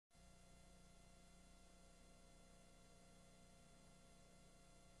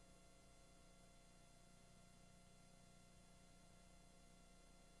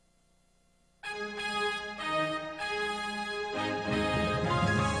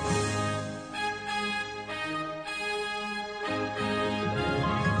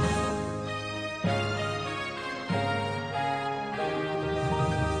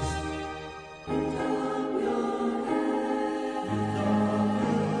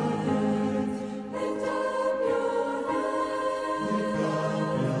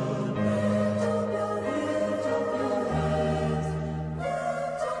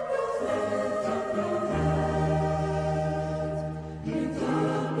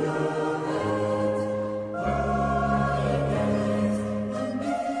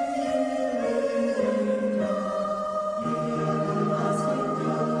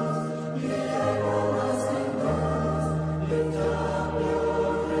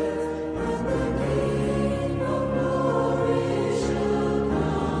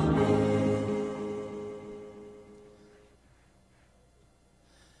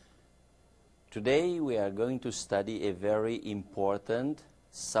Today we are going to study a very important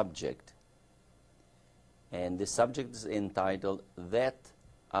subject, and the subject is entitled That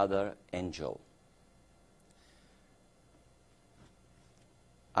Other Angel.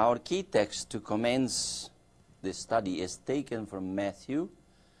 Our key text to commence this study is taken from Matthew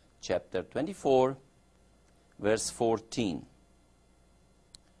chapter 24, verse 14.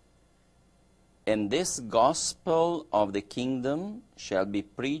 And this gospel of the kingdom shall be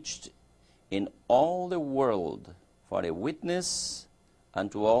preached in all the world for a witness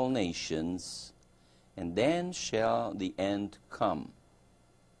unto all nations, and then shall the end come.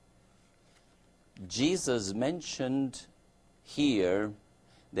 Jesus mentioned here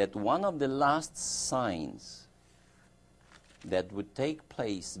that one of the last signs that would take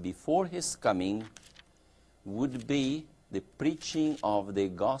place before his coming would be the preaching of the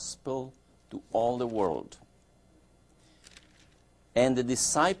gospel to all the world. And the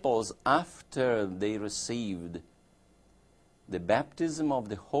disciples, after they received the baptism of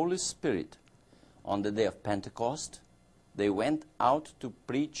the Holy Spirit on the day of Pentecost, they went out to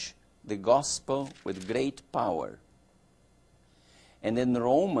preach the gospel with great power. And in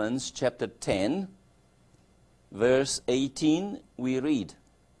Romans chapter 10, verse 18, we read,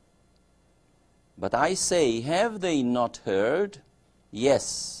 But I say, have they not heard?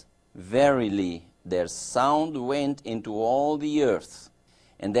 Yes, verily, their sound went into all the earth,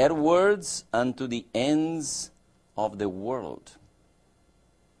 and their words unto the ends of the world.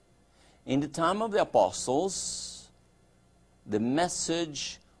 In the time of the apostles, the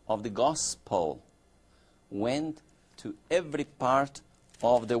message of the gospel went to every part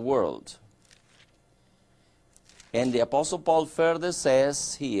of the world. And the Apostle Paul further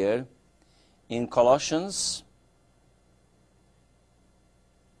says here in Colossians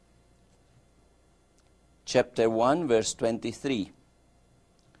chapter 1, verse 23.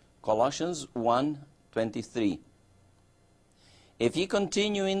 Colossians 1:23. If ye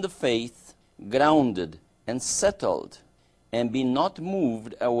continue in the faith, grounded and settled, and be not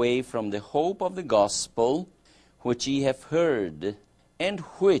moved away from the hope of the gospel, which ye have heard, and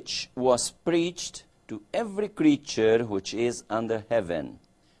which was preached to every creature which is under heaven,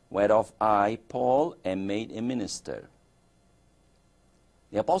 whereof I, Paul, am made a minister.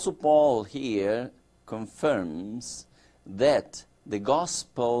 The Apostle Paul here confirms that the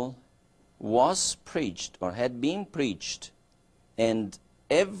gospel was preached or had been preached, and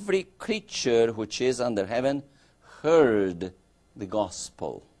every creature which is under heaven heard the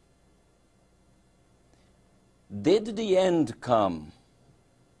gospel. Did the end come?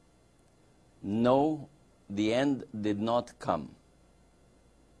 No, the end did not come.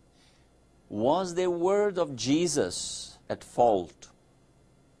 Was the word of Jesus at fault?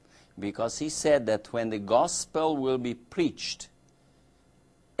 Because he said that when the gospel will be preached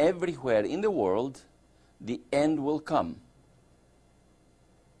everywhere in the world, the end will come.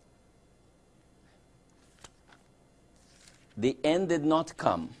 The end did not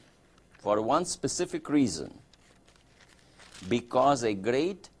come for one specific reason. Because a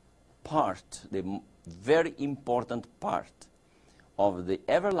great part, the very important part of the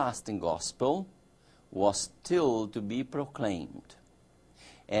everlasting gospel was still to be proclaimed.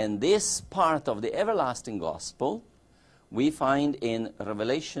 And this part of the everlasting gospel we find in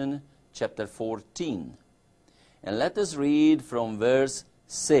Revelation chapter 14. And let us read from verse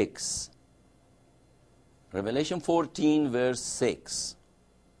 6. Revelation 14, verse 6.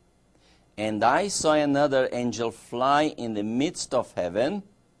 And I saw another angel fly in the midst of heaven,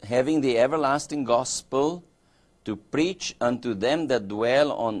 having the everlasting gospel to preach unto them that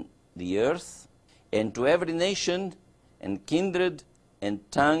dwell on the earth, and to every nation and kindred and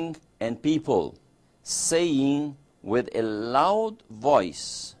tongue and people, saying with a loud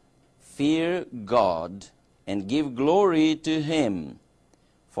voice, Fear God, and give glory to him,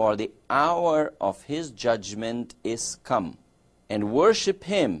 for the hour of his judgment is come, and worship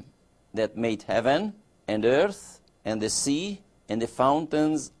him that made heaven and earth and the sea and the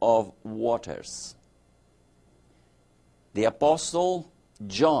fountains of waters. The Apostle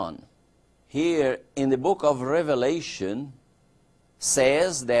John, here in the book of Revelation,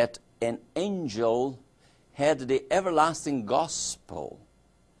 says that an angel had the everlasting gospel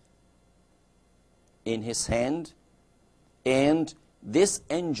in his hand, and this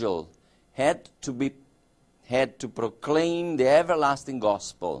angel had to proclaim the everlasting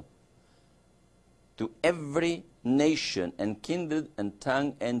gospel to every nation and kindred and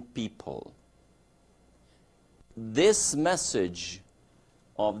tongue and people. This message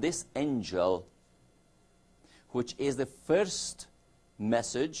of this angel, which is the first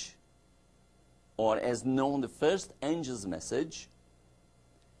message, or as known, the first angel's message,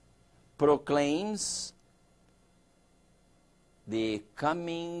 proclaims the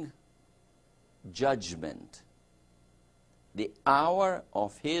coming judgment. The hour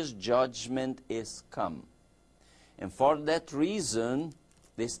of his judgment is come. And for that reason,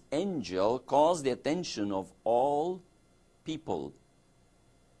 this angel calls the attention of all people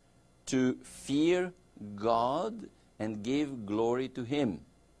to fear God and give glory to him.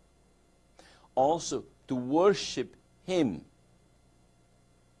 Also to worship him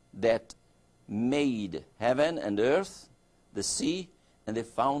that made heaven and earth, the sea, and the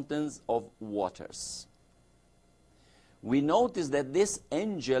fountains of waters. We notice that this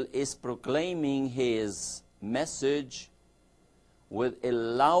angel is proclaiming his message with a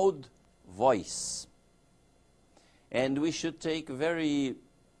loud voice. And we should take very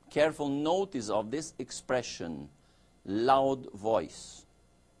careful notice of this expression, loud voice.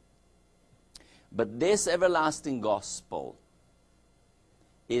 But this everlasting gospel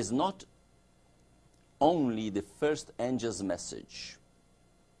is not only the first angel's message.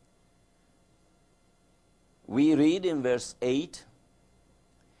 We read in verse 8,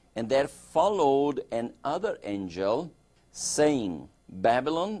 "And there followed another angel, saying,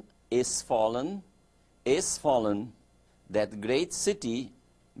 Babylon is fallen, that great city,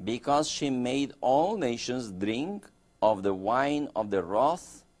 because she made all nations drink of the wine of the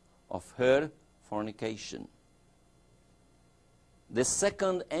wrath of her fornication." The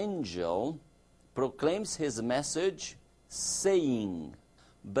second angel proclaims his message, saying,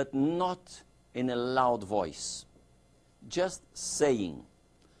 but not in a loud voice, just saying,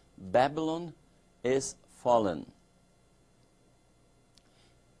 Babylon is fallen.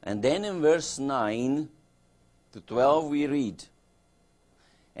 And then in verse 9 to 12 we read,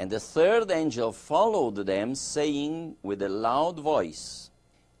 "And the third angel followed them, saying with a loud voice,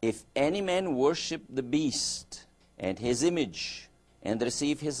 If any man worship the beast and his image, and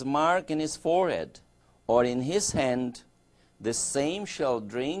receive his mark in his forehead or in his hand, the same shall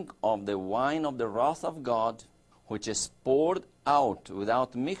drink of the wine of the wrath of God, which is poured out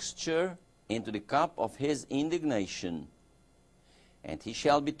without mixture into the cup of his indignation. And he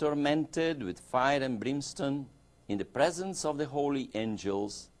shall be tormented with fire and brimstone in the presence of the holy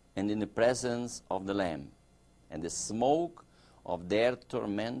angels and in the presence of the Lamb. And the smoke of their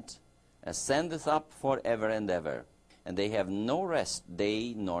torment ascendeth up forever and ever. And they have no rest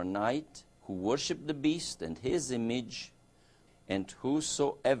day nor night, who worship the beast and his image, and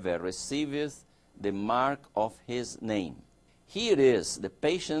whosoever receiveth the mark of his name." Here is the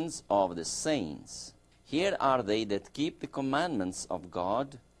patience of the saints. Here are they that keep the commandments of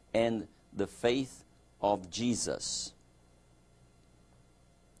God and the faith of Jesus.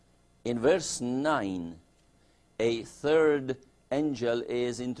 In verse 9, a third angel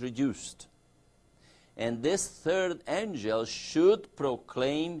is introduced. And this third angel should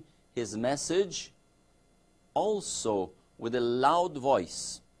proclaim his message also with a loud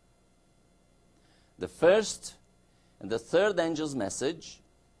voice. The first and the third angel's message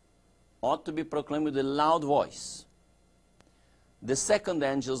ought to be proclaimed with a loud voice. The second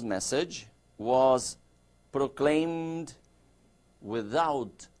angel's message was proclaimed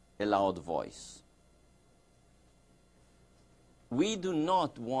without a loud voice. We do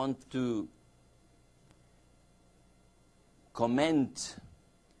not want to comment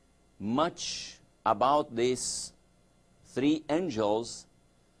much about these three angels,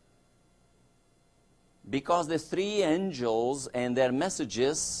 because the three angels and their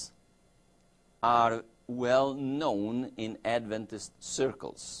messages are well known in Adventist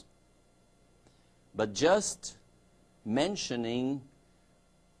circles. But just mentioning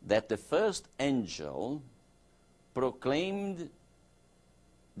that the first angel proclaimed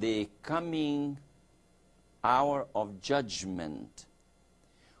the coming hour of judgment,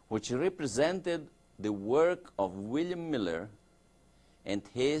 which represented the work of William Miller and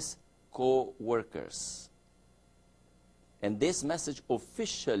his co-workers. And this message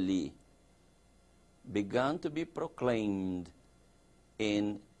officially began to be proclaimed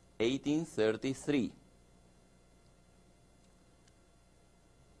in 1833.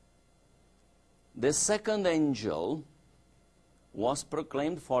 The second angel was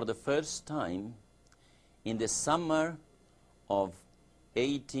proclaimed for the first time in the summer of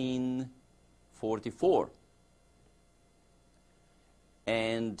 1844.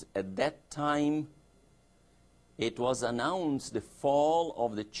 And at that time, it was announced the fall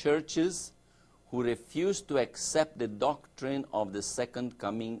of the churches who refused to accept the doctrine of the second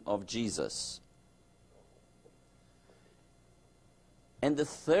coming of Jesus. And the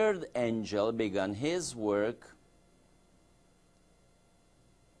third angel began his work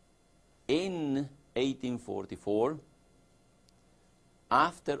in 1844,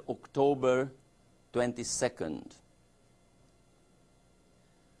 after October 22nd.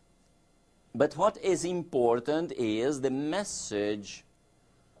 But what is important is the message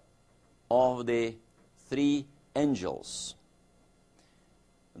of the three angels.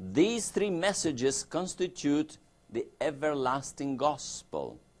 These three messages constitute the everlasting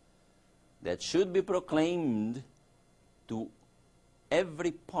gospel that should be proclaimed to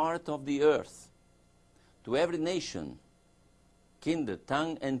every part of the earth, to every nation, kindred,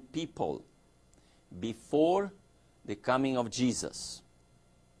 tongue, and people, before the coming of Jesus.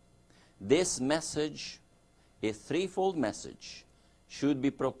 This message, a threefold message, should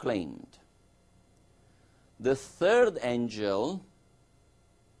be proclaimed. The third angel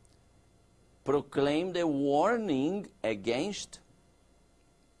proclaimed a warning against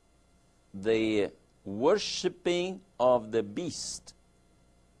the worshipping of the beast.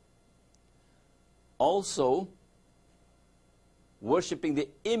 Also, worshipping the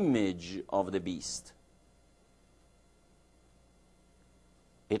image of the beast.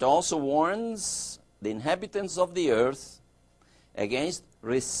 It also warns the inhabitants of the earth against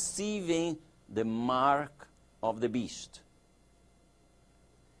receiving the mark of the beast.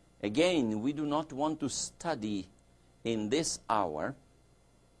 Again, we do not want to study in this hour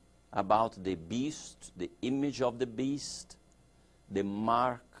about the beast, the image of the beast, the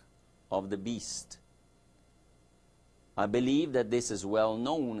mark of the beast. I believe that this is well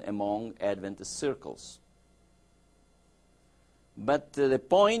known among Adventist circles. But the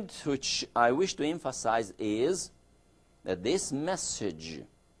point which I wish to emphasize is that this message,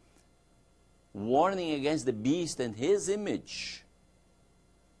 warning against the beast and his image,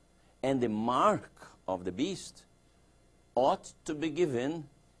 and the mark of the beast, ought to be given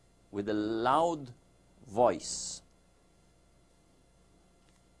with a loud voice.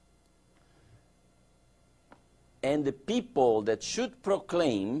 And the people that should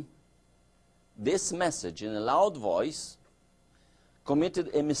proclaim this message in a loud voice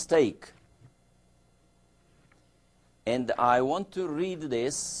committed a mistake. And I want to read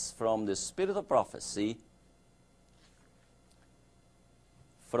this from the Spirit of Prophecy,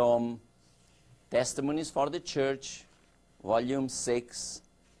 from Testimonies for the Church, Volume 6,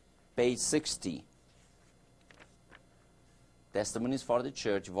 page 60. Testimonies for the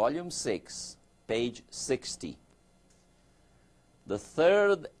Church, Volume 6, page 60. The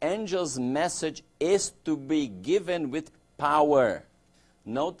third angel's message is to be given with power.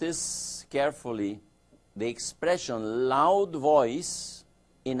 Notice carefully the expression loud voice,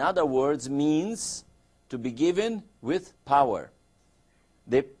 in other words, means to be given with power.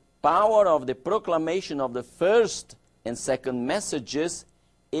 The power of the proclamation of the first and second messages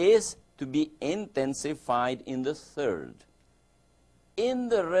is to be intensified in the third. In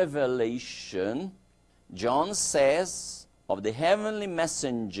the Revelation, John says of the heavenly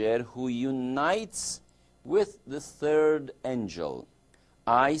messenger who unites with the third angel,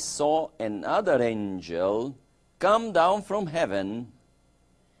 I saw another angel come down from heaven,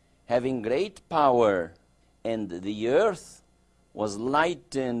 having great power, and the earth was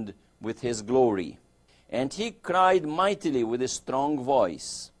lightened with his glory. And he cried mightily with a strong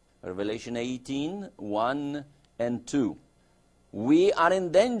voice. Revelation 18, 1 and 2. We are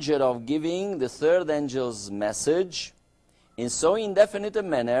in danger of giving the third angel's message in so indefinite a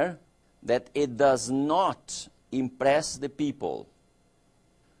manner that it does not impress the people.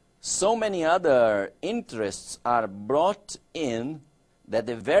 So many other interests are brought in that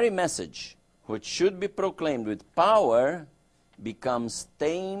the very message which should be proclaimed with power becomes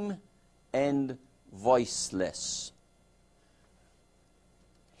tame and voiceless.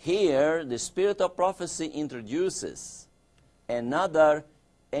 Here, the Spirit of Prophecy introduces another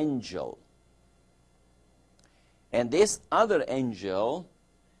angel. And this other angel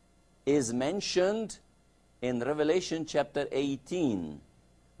is mentioned in Revelation chapter 18,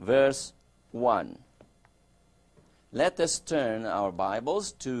 verse 1. Let us turn our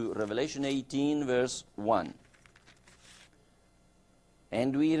Bibles to Revelation 18, verse 1.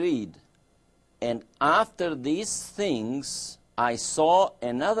 And we read, And after these things I saw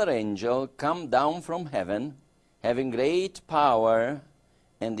another angel come down from heaven, having great power,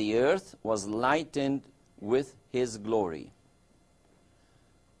 and the earth was lightened with his glory.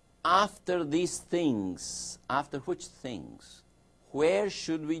 After these things, after which things? Where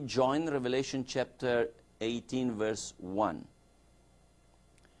should we join Revelation chapter 18, verse 1?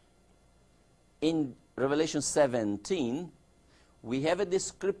 In Revelation 17, we have a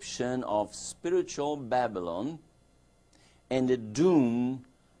description of spiritual Babylon and the doom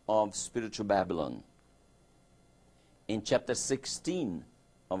of spiritual Babylon. In chapter 16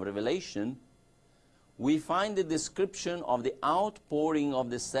 of Revelation, we find the description of the outpouring of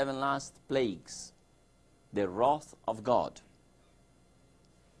the 7 last plagues, the wrath of God.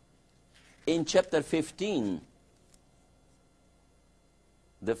 In chapter 15,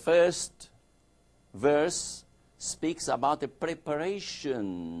 the first verse speaks about the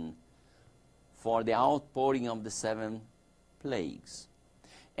preparation for the outpouring of the 7 plagues.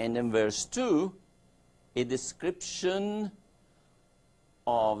 And in verse 2, a description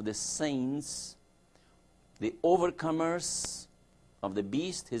of the saints, the overcomers of the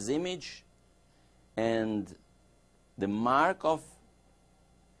beast, his image, and the mark of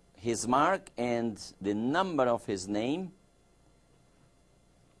his mark and the number of his name,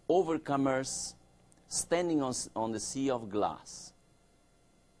 overcomers standing on the sea of glass.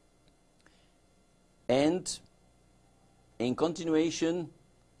 And in continuation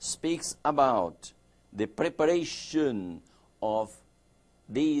speaks about the preparation of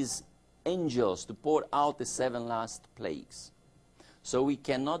these angels to pour out the 7 last plagues. So we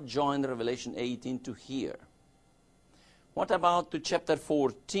cannot join Revelation 18 to here. What about to chapter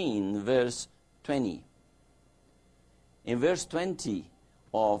 14, verse 20? In verse 20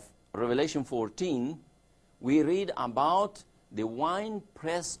 of Revelation 14, we read about the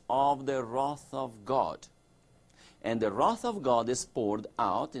winepress of the wrath of God. And the wrath of God is poured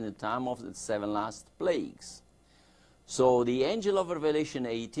out in the time of the 7 last plagues. So the angel of Revelation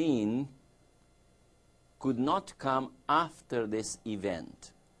 18 could not come after this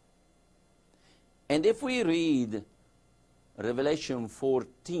event. And if we read Revelation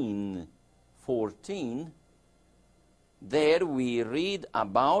 14:14, there we read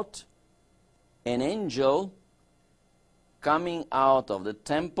about an angel coming out of the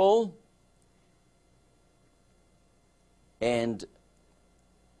temple, and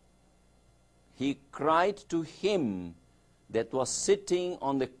he cried to him that was sitting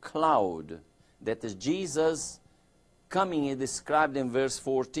on the cloud, that is Jesus coming, is described in verse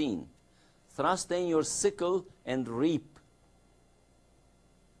 14. Thrust in your sickle and reap.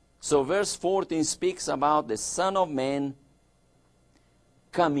 So verse 14 speaks about the Son of Man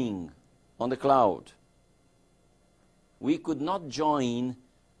coming on the cloud. We could not join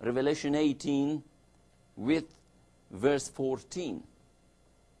Revelation 18 with verse 14.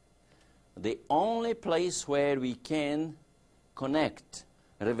 The only place where we can connect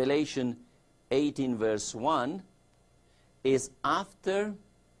Revelation 18 verse 1 is after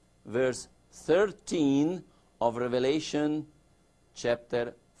verse 13 of Revelation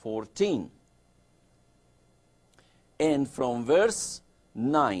chapter 14. And from verse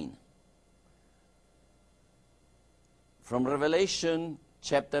 9, from Revelation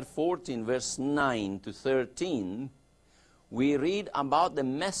chapter 14 verse 9 to 13, we read about the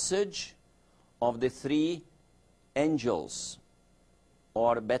message of the 3 angels,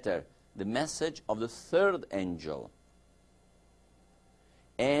 or better, the message of the 3rd angel.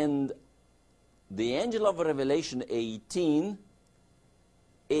 And the angel of Revelation 18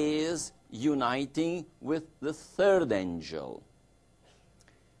 is uniting with the 3rd angel.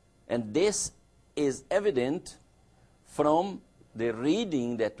 And this is evident from the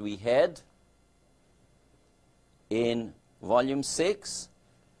reading that we had in volume 6,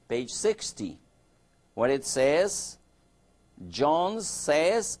 page 60, where it says, John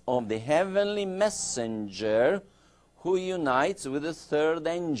says of the heavenly messenger who unites with the 3rd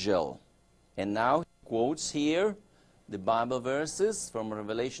angel. And now he quotes here the Bible verses from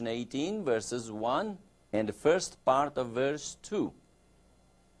Revelation 18, verses 1 and the first part of verse 2.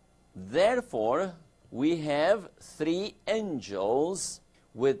 Therefore, we have 3 angels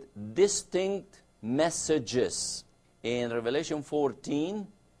with distinct messages in Revelation 14,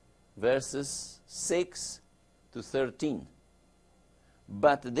 verses 6 to 13.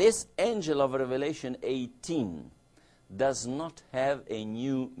 But this angel of Revelation 18 does not have a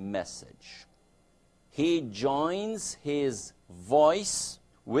new message. He joins his voice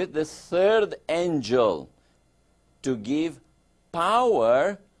with the 3rd angel to give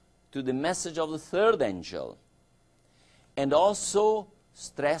power to the message of the 3rd angel, and also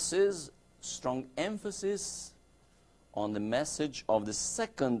stresses strong emphasis on the message of the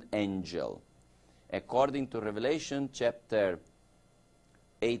 2nd angel, according to Revelation chapter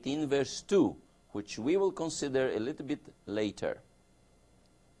 18 verse 2, which we will consider a little bit later.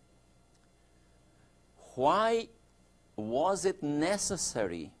 Why was it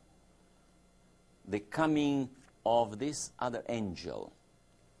necessary, the coming of this other angel?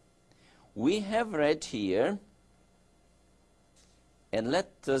 We have read here, and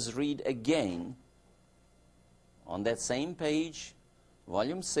let us read again on that same page,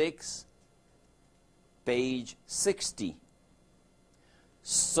 volume 6, page 60.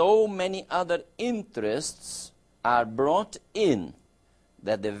 so many other interests are brought in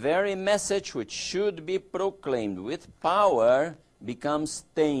that the very message which should be proclaimed with power becomes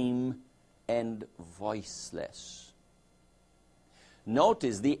tame and voiceless.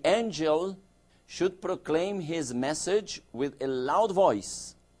 Notice, the angel should proclaim his message with a loud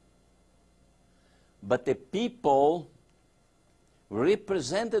voice, but the people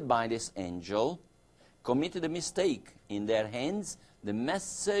represented by this angel committed a mistake. In their hands, the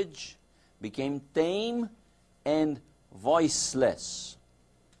message became tame and voiceless.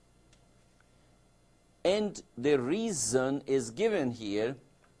 And the reason is given here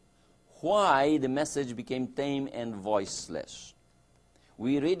why the message became tame and voiceless.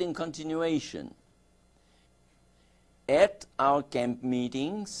 We read in continuation, "At our camp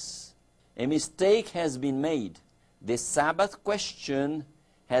meetings, a mistake has been made. The Sabbath question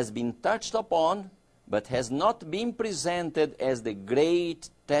has been touched upon, but has not been presented as the great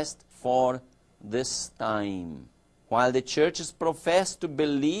test for this time. While the churches profess to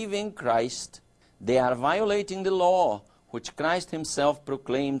believe in Christ, they are violating the law which Christ himself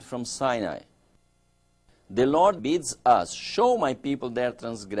proclaimed from Sinai. The Lord bids us, 'Show my people their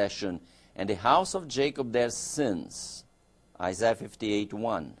transgression, and the house of Jacob their sins.'" Isaiah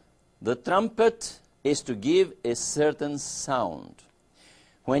 58:1. The trumpet is to give a certain sound.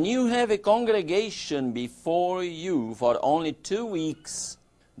 When you have a congregation before you for only 2 weeks,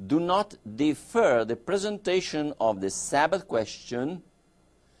 do not defer the presentation of the Sabbath question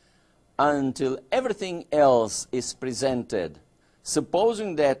until everything else is presented,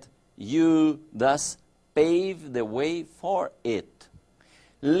 supposing that you thus pave the way for it.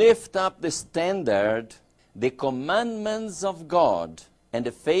 Lift up the standard, the commandments of God, and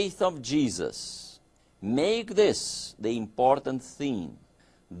the faith of Jesus. Make this the important theme.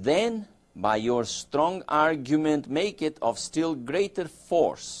 Then, by your strong argument, make it of still greater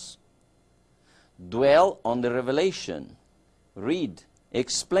force. Dwell on the revelation. Read,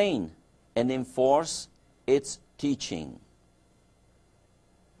 explain, and enforce its teaching.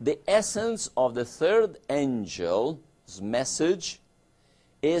 The essence of the third angel's message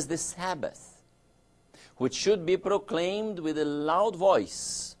is the Sabbath, which should be proclaimed with a loud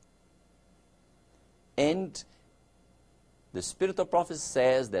voice. And the Spirit of Prophecy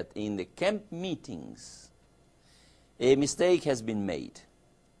says that in the camp meetings, a mistake has been made.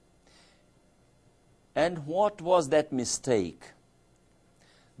 And what was that mistake?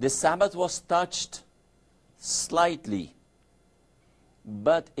 The Sabbath was touched slightly,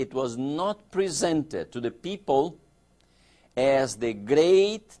 but it was not presented to the people as the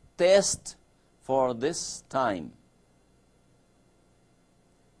great test for this time.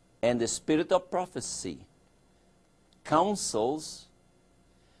 And the Spirit of Prophecy counsels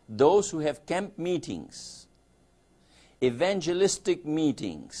those who have camp meetings, evangelistic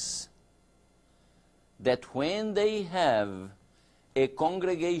meetings, that when they have a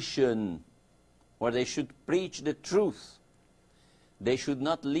congregation where they should preach the truth, they should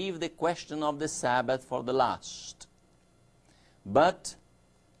not leave the question of the Sabbath for the last, but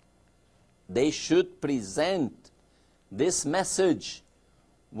they should present this message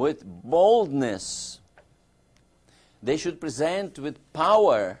with boldness. They should present with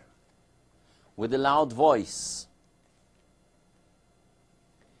power, with a loud voice.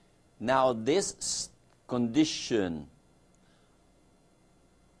 Now, this condition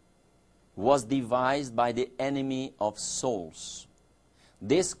was devised by the enemy of souls.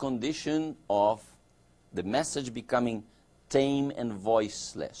 This condition of the message becoming tame and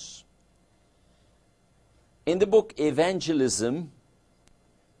voiceless. In the book Evangelism,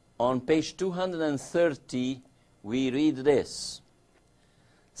 on page 230, we read this: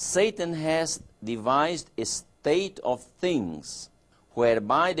 "Satan has devised a state of things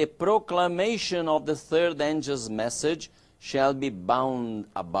whereby the proclamation of the third angel's message shall be bound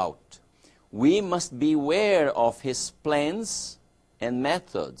about. We must beware of his plans and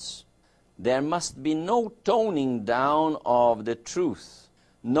methods. There must be no toning down of the truth,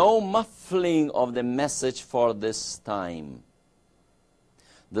 no muffling of the message for this time.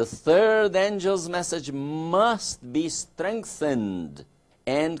 The third angel's message must be strengthened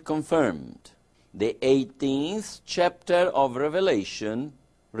and confirmed. The 18th chapter of Revelation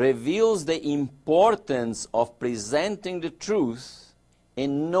reveals the importance of presenting the truth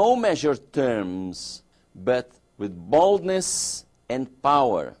in no measured terms, but with boldness and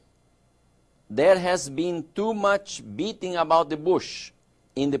power. There has been too much beating about the bush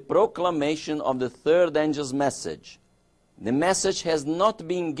in the proclamation of the third angel's message. The message has not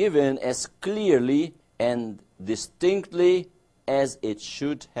been given as clearly and distinctly as it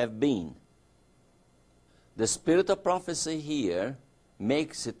should have been." The Spirit of Prophecy here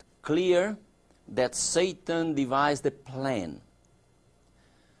makes it clear that Satan devised a plan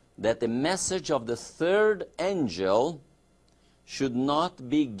that the message of the third angel should not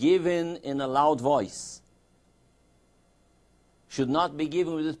be given in a loud voice, should not be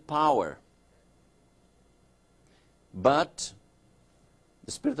given with power. But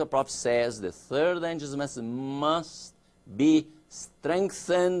the Spirit of Prophecy says the third angel's message must be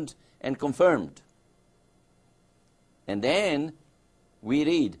strengthened and confirmed. And then we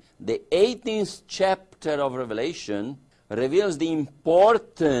read, the 18th chapter of Revelation reveals the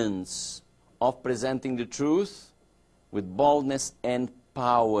importance of presenting the truth with boldness and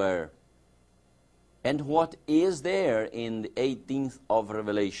power. And what is there in the 18th of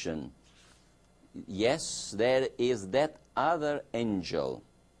Revelation? Yes, there is that other angel.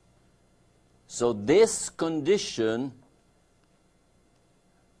 So this condition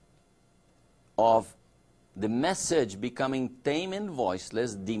of the message becoming tame and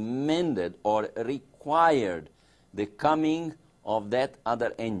voiceless demanded or required the coming of that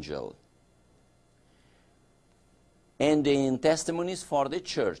other angel. And in Testimonies for the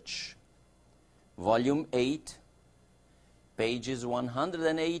Church, Volume 8, pages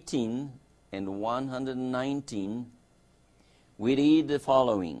 118 and 119, we read the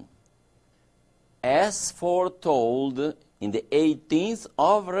following. As foretold in the 18th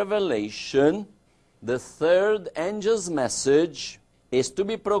of Revelation, the third angel's message is to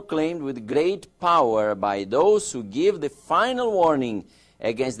be proclaimed with great power by those who give the final warning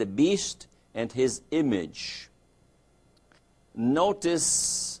against the beast and his image.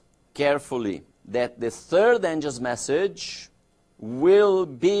 Notice carefully that the third angel's message will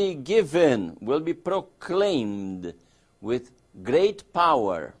be given, will be proclaimed with great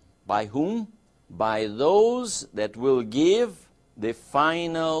power. By whom? By those that will give the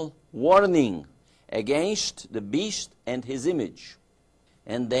final warning against the beast and his image.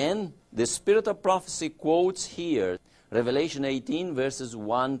 And then the Spirit of Prophecy quotes here Revelation 18 verses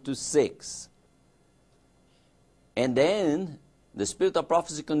 1 to 6. And then the Spirit of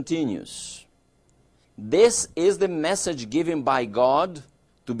Prophecy continues. This is the message given by God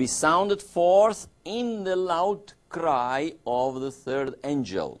to be sounded forth in the loud cry of the third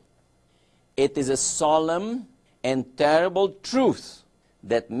angel. It is a solemn and terrible truth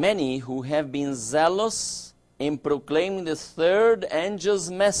that many who have been zealous in proclaiming the third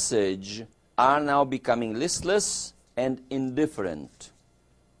angel's message are now becoming listless and indifferent.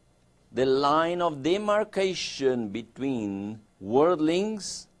 The line of demarcation between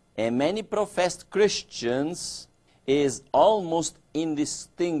worldlings and many professed Christians is almost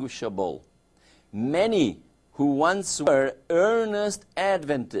indistinguishable. Many who once were earnest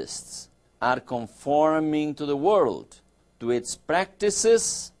Adventists are conforming to the world, to its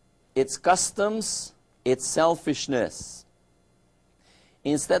practices, its customs, its selfishness.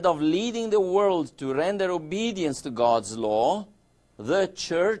 Instead of leading the world to render obedience to God's law, the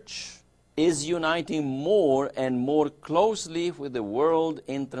church is uniting more and more closely with the world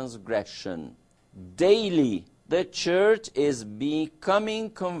in transgression. Daily, the church is becoming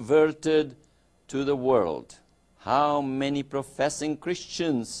converted to the world. How many professing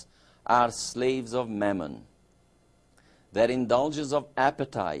Christians are slaves of mammon? Their indulgence of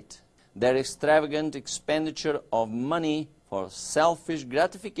appetite, their extravagant expenditure of money for selfish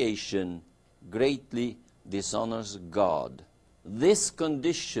gratification greatly dishonors God. These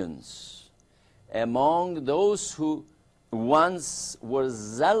conditions among those who once were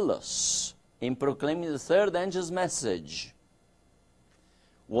zealous in proclaiming the third angel's message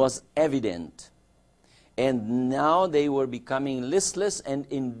was evident, and now they were becoming listless and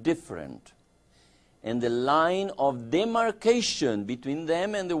indifferent. And the line of demarcation between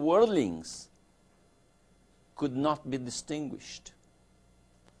them and the worldlings could not be distinguished.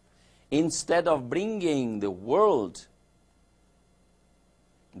 Instead of bringing the world,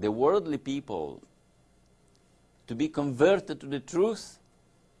 the worldly people, to be converted to the truth,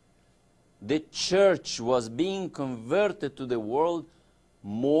 the church was being converted to the world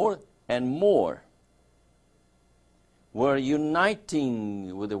more and more. Were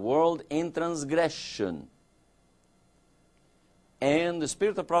uniting with the world in transgression. And the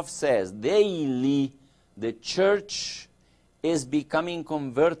Spirit of Prophecy says, daily the church is becoming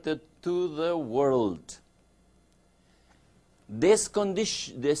converted to the world. This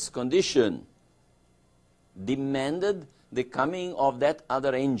condition demanded the coming of that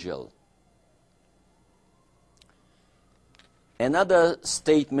other angel. Another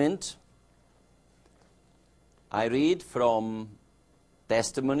statement I read from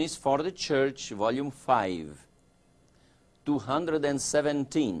Testimonies for the Church, Volume 5,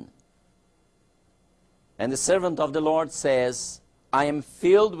 217. And the servant of the Lord says, I am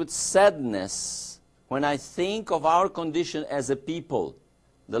filled with sadness when I think of our condition as a people.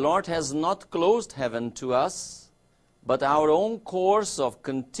 The Lord has not closed heaven to us, but our own course of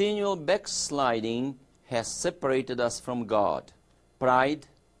continual backsliding has separated us from God. Pride,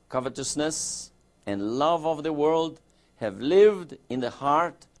 covetousness, and love of the world have lived in the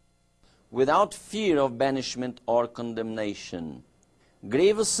heart without fear of banishment or condemnation.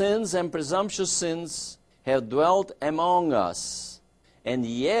 Grievous sins and presumptuous sins have dwelt among us, and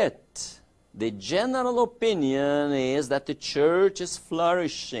yet the general opinion is that the church is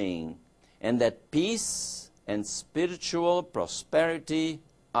flourishing and that peace and spiritual prosperity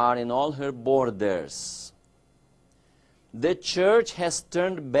are in all her borders. The church has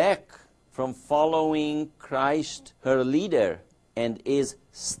turned back from following Christ, her leader, and is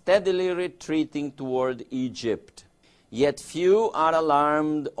steadily retreating toward Egypt. Yet few are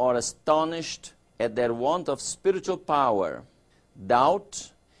alarmed or astonished at their want of spiritual power.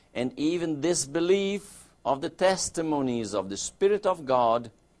 Doubt and even disbelief of the testimonies of the Spirit of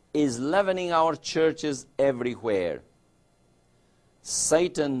God is leavening our churches everywhere.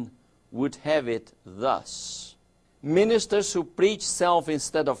 Satan would have it thus. Ministers who preach self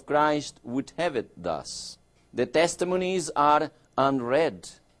instead of Christ would have it thus. The testimonies are unread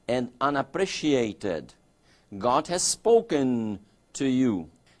and unappreciated. God has spoken to you.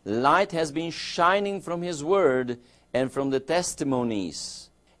 Light has been shining from His Word and from the testimonies,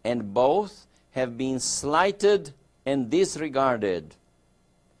 and both have been slighted and disregarded.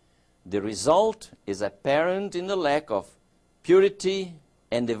 The result is apparent in the lack of purity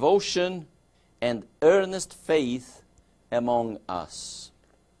and devotion and earnest faith among us.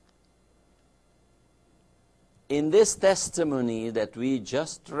 In this testimony that we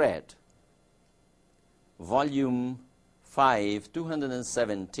just read, volume 5,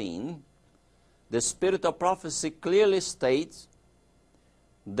 217, the Spirit of Prophecy clearly states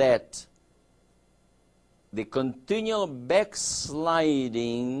that the continual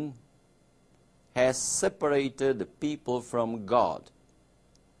backsliding has separated the people from God.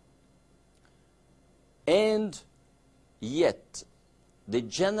 And yet, the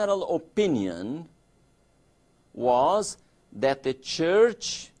general opinion was that the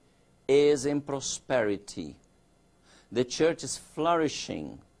church is in prosperity. The church is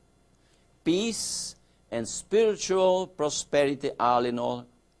flourishing. Peace and spiritual prosperity are in all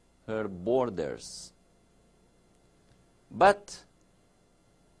her borders. But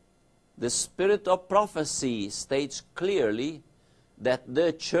the Spirit of Prophecy states clearly that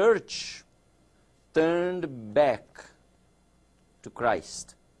the church turned back to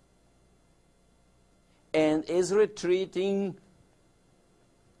Christ and is retreating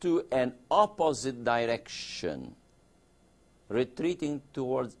to an opposite direction, retreating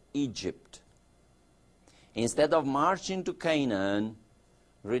towards Egypt. Instead of marching to Canaan,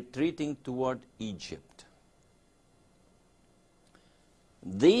 retreating toward Egypt.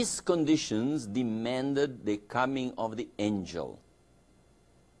 These conditions demanded the coming of the angel,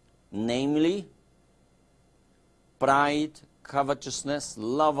 namely, pride, covetousness,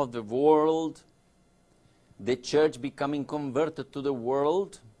 love of the world, the church becoming converted to the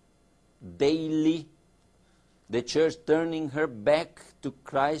world daily, the church turning her back to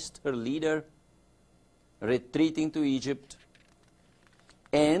Christ, her leader, retreating to Egypt,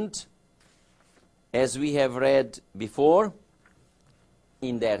 and, as we have read before,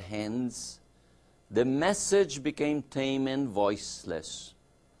 in their hands, the message became tame and voiceless.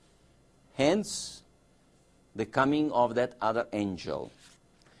 Hence, the coming of that other angel.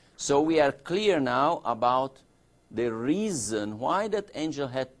 So we are clear now about the reason why that angel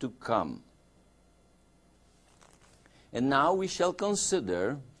had to come. And now we shall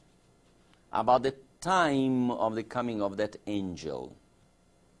consider about the time of the coming of that angel.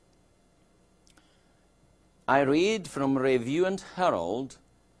 I read from Review and Herald,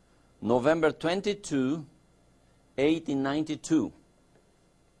 November 22, 1892.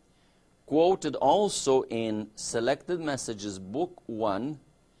 Quoted also in Selected Messages, Book 1,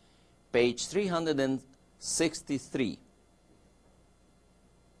 page 363.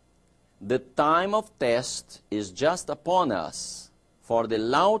 The time of test is just upon us, for the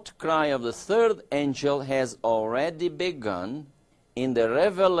loud cry of the third angel has already begun in the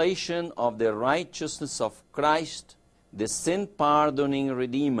revelation of the righteousness of Christ, the sin-pardoning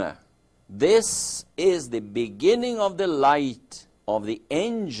Redeemer. This is the beginning of the light of the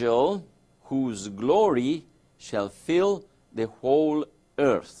angel whose glory shall fill the whole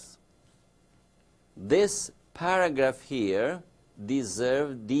earth. This paragraph here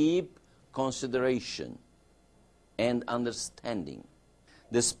deserves deep consideration and understanding.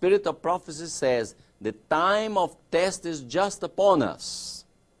 the spirit of prophecy says, the time of test is just upon us.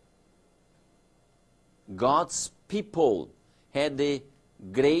 God's people had a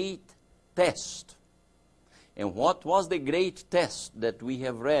great test. And what was the great test that we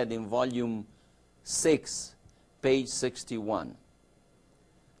have read in volume 6, page 61?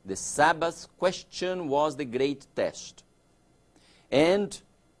 The Sabbath question was the great test. And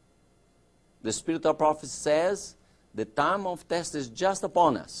the spirit of prophecy says, the time of test is just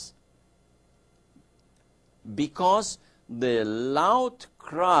upon us. Because the loud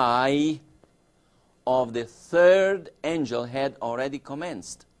cry of the third angel had already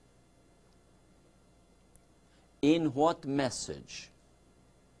commenced. In what message?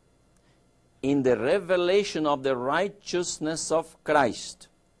 In the revelation of the righteousness of Christ,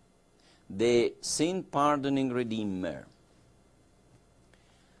 the sin-pardoning Redeemer.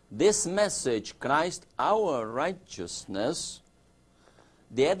 This message, Christ our righteousness,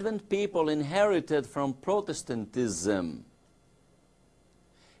 the Advent people inherited from Protestantism.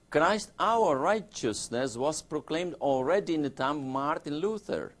 Christ our righteousness was proclaimed already in the time of Martin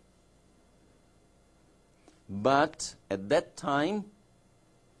Luther. But at that time,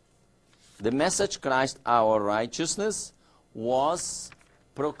 the message Christ our righteousness was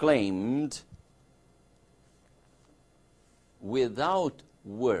proclaimed without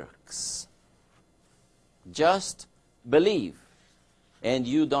works. Just believe, and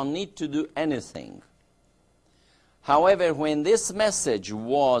you don't need to do anything. However, when this message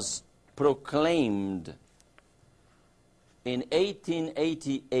was proclaimed in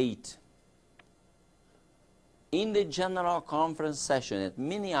 1888 in the General Conference session at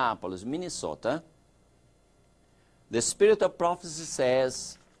Minneapolis, Minnesota, the Spirit of Prophecy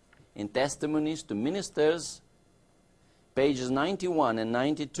says in Testimonies to Ministers, pages 91 and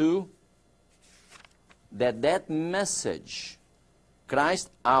 92, that message, Christ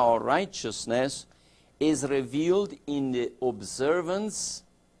our righteousness, is revealed in the observance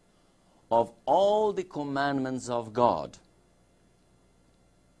of all the commandments of God.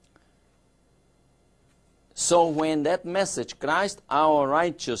 So when that message, Christ our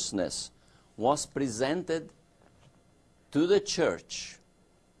righteousness, was presented to the church,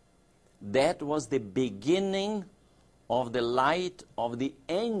 that was the beginning of the light of the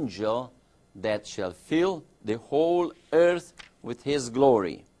angel that shall fill the whole earth with his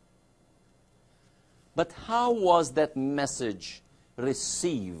glory. But how was that message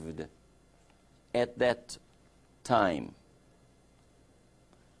received at that time?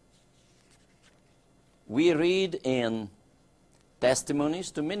 We read in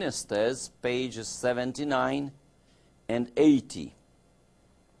Testimonies to Ministers, pages 79 and 80.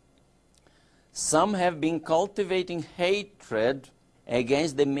 Some have been cultivating hatred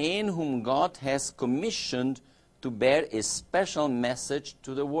against the men whom God has commissioned to bear a special message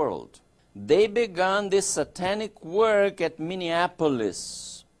to the world. They began this satanic work at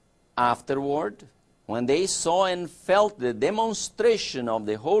Minneapolis. Afterward, when they saw and felt the demonstration of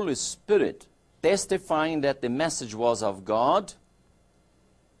the Holy Spirit, testifying that the message was of God,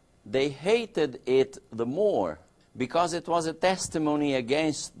 they hated it the more because it was a testimony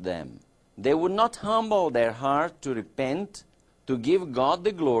against them. They would not humble their heart to repent, to give God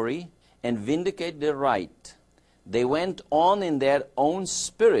the glory, and vindicate their right. They went on in their own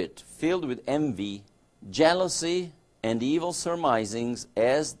spirit, filled with envy, jealousy, and evil surmisings,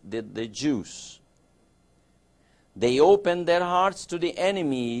 as did the Jews. They opened their hearts to the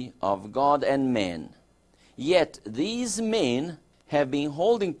enemy of God and man. Yet these men have been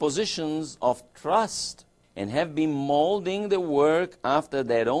holding positions of trust and have been molding the work after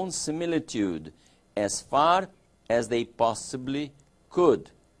their own similitude as far as they possibly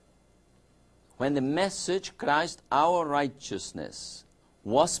could. When the message, Christ our righteousness,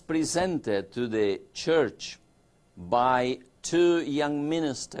 was presented to the church by two young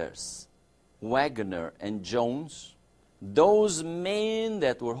ministers, Wagner and Jones, those men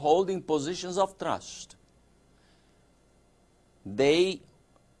that were holding positions of trust, they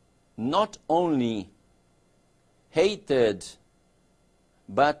not only hated,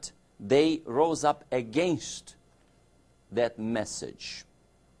 but they rose up against that message.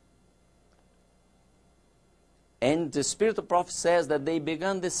 And the Spirit of Prophecy says that they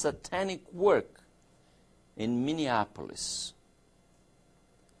began this satanic work in Minneapolis.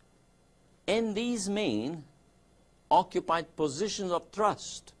 And these men occupied positions of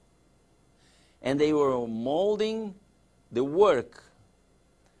trust. And they were molding the work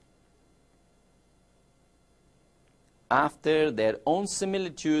after their own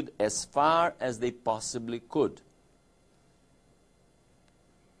similitude as far as they possibly could.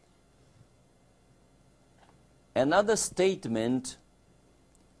 Another statement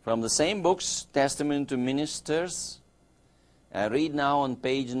From the same books, Testimony to Ministers, I read now on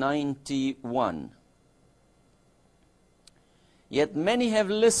page 91. Yet many have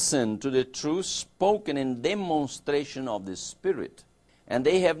listened to the truth spoken in demonstration of the Spirit, and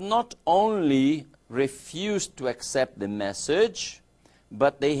they have not only refused to accept the message,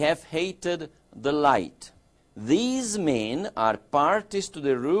 but they have hated the light. These men are parties to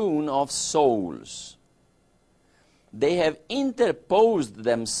the ruin of souls. They have interposed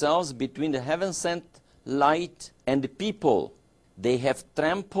themselves between the heaven-sent light and the people. They have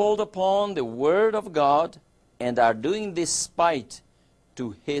trampled upon the Word of God and are doing this spite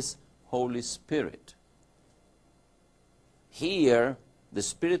to His Holy Spirit. Here, the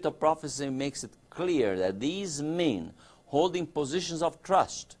Spirit of prophecy makes it clear that these men holding positions of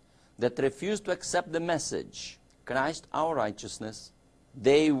trust that refuse to accept the message, Christ our righteousness,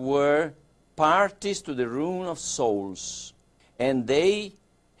 they were parties to the ruin of souls, and they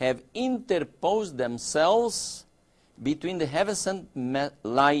have interposed themselves between the heaven-sent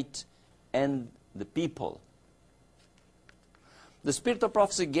light and the people. The Spirit of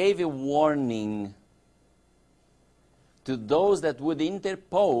prophecy gave a warning to those that would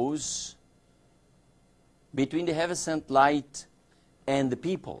interpose between the heaven-sent light and the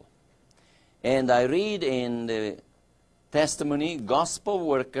people. And I read in the testimony, Gospel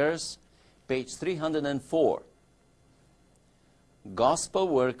Workers, page 304. Gospel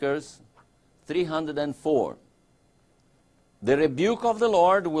Workers, 304. The rebuke of the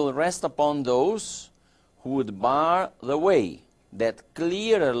Lord will rest upon those who would bar the way, that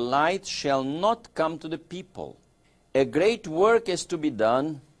clearer light shall not come to the people. A great work is to be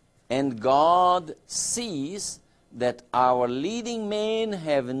done, and God sees that our leading men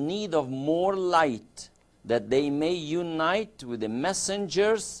have need of more light, that they may unite with the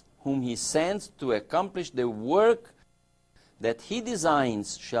messengers whom He sends to accomplish the work that He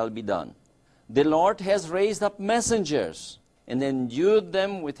designs shall be done. The Lord has raised up messengers and endued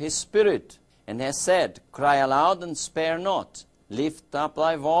them with His Spirit, and has said, Cry aloud and spare not. Lift up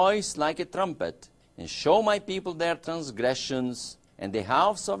thy voice like a trumpet, and show my people their transgressions, and the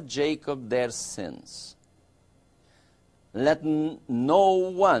house of Jacob their sins. Let no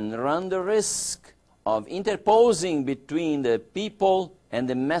one run the risk of interposing between the people and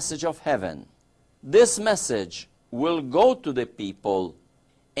the message of heaven. This message will go to the people,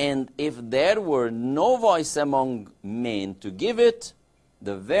 and if there were no voice among men to give it,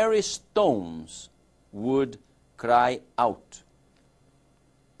 the very stones would cry out.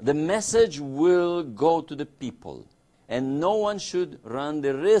 The message will go to the people, and no one should run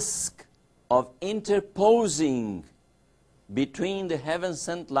the risk of interposing between the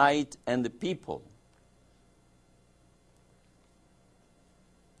heaven-sent light and the people.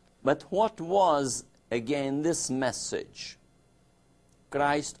 But what was, again, this message?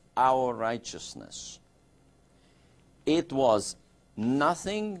 Christ our righteousness. It was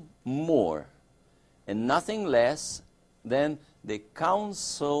nothing more and nothing less than the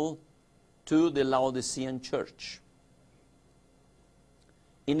counsel to the Laodicean church.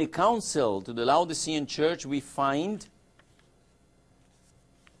 In the counsel to the Laodicean church, we find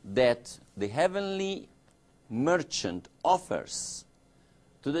that the heavenly merchant offers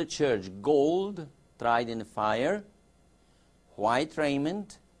to the church gold tried in fire, white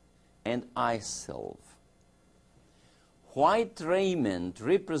raiment, and eye salve. White raiment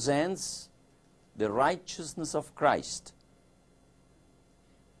represents the righteousness of Christ.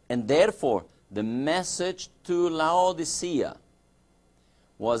 And therefore, the message to Laodicea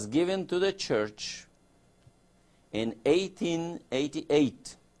was given to the church in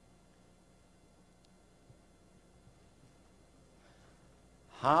 1888.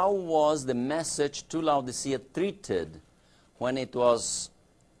 How was the message to Laodicea treated when it was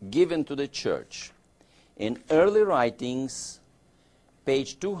given to the church? In early writings,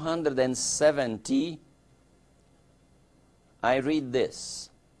 page 270, I read this.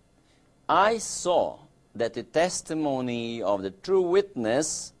 I saw that the testimony of the true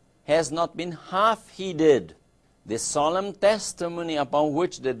witness has not been half heeded. The solemn testimony upon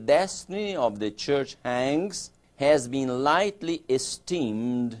which the destiny of the church hangs has been lightly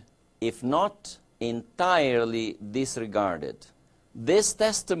esteemed, if not entirely disregarded. This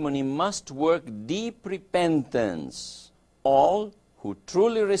testimony must work deep repentance. All who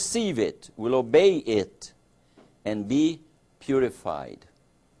truly receive it will obey it and be purified.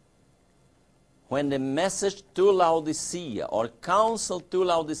 When the message to Laodicea, or counsel to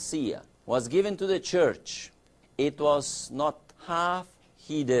Laodicea, was given to the church, it was not half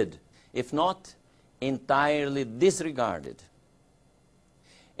heeded, if not entirely disregarded.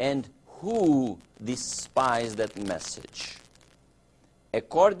 And who despised that message?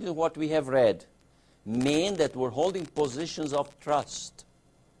 according to what we have read, men that were holding positions of trust,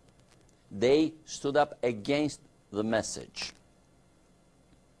 they stood up against the message.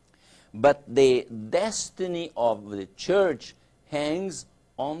 But the destiny of the church hangs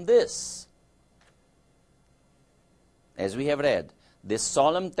on this. As we have read, the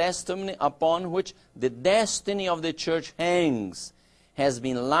solemn testimony upon which the destiny of the church hangs has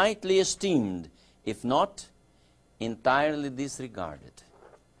been lightly esteemed, if not entirely disregarded.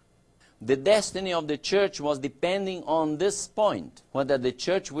 The destiny of the church was depending on this point, whether the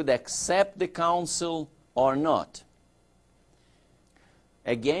church would accept the counsel or not.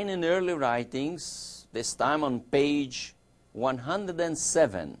 Again, in early writings, this time on page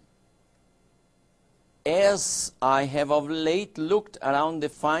 107, as I have of late looked around to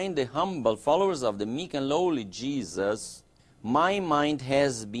find the humble followers of the meek and lowly Jesus, my mind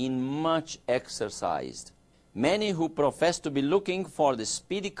has been much exercised. Many who profess to be looking for the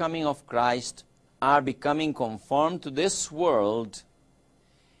speedy coming of Christ are becoming conformed to this world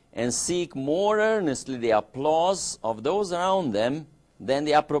and seek more earnestly the applause of those around them than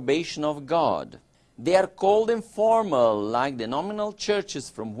the approbation of God. They are cold and formal, like the nominal churches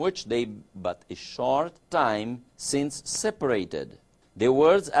from which they but a short time since separated. The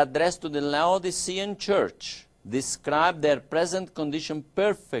words addressed to the Laodicean church describe their present condition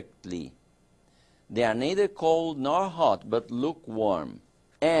perfectly. They are neither cold nor hot, but lukewarm.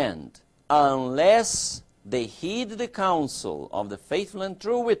 And unless they heed the counsel of the faithful and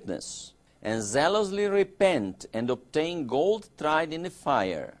true witness, and zealously repent and obtain gold tried in the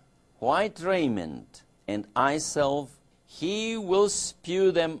fire, white raiment, and eye salve, he will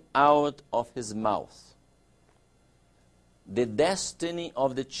spew them out of his mouth. The destiny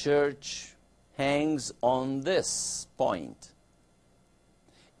of the church hangs on this point.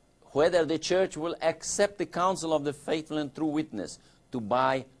 Whether the church will accept the counsel of the faithful and true witness to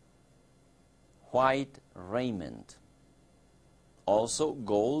buy white raiment, also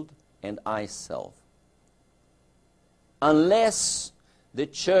gold and eye salve. Unless the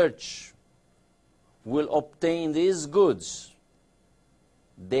church will obtain these goods,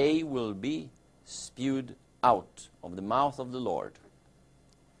 they will be spewed out of the mouth of the Lord.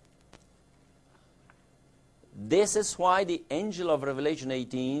 This is why the angel of Revelation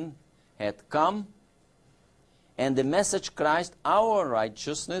 18 had come, and the message Christ, our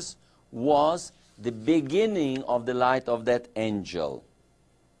righteousness, was the beginning of the light of that angel.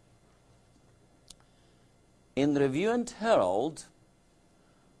 In Review and Herald,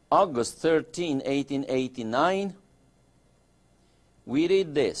 August 13, 1889, we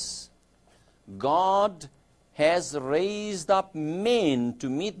read this: God has raised up men to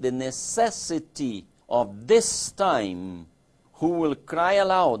meet the necessity of this time, who will cry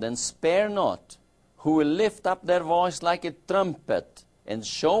aloud and spare not, who will lift up their voice like a trumpet, and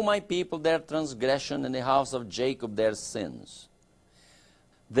show my people their transgression, and the house of Jacob their sins.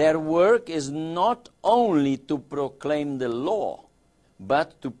 Their work is not only to proclaim the law,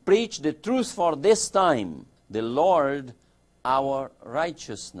 but to preach the truth for this time, the Lord our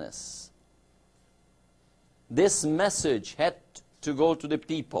righteousness. This message had to go to the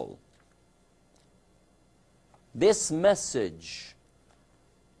people. This message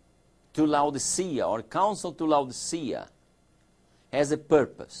to Laodicea, or counsel to Laodicea, has a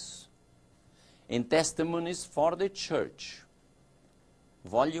purpose. In Testimonies for the Church,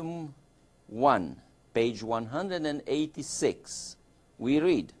 Volume 1, page 186, we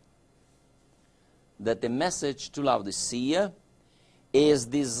read that the message to Laodicea is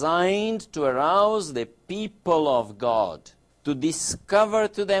designed to arouse the people of God, to discover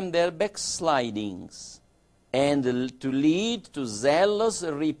to them their backslidings, and to lead to zealous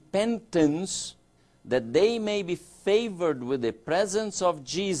repentance, that they may be favored with the presence of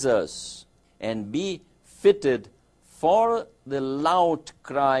Jesus and be fitted for the loud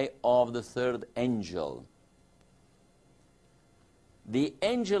cry of the third angel. The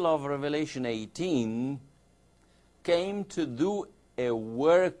angel of Revelation 18 came to do a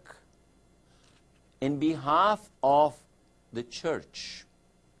work in behalf of the church.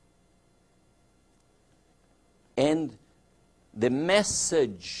 And the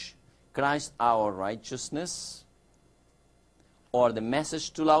message, Christ our righteousness, or the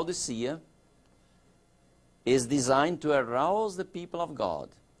message to Laodicea, is designed to arouse the people of God,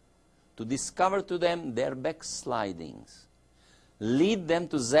 to discover to them their backslidings, lead them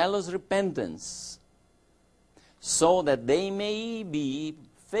to zealous repentance, so that they may be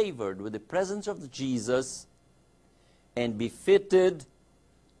favored with the presence of Jesus and be fitted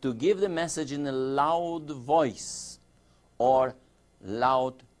to give the message in a loud voice or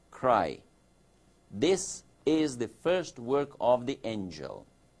loud cry. This is the first work of the angel?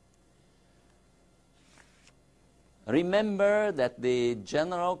 Remember that the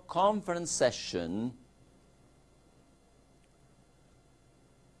General Conference session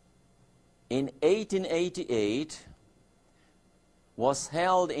in 1888 was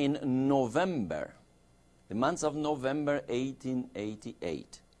held in November, the month of November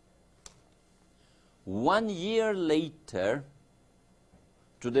 1888. 1 year later,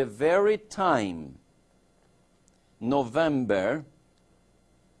 to the very time, November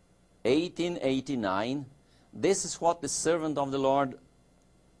 1889, this is what the servant of the Lord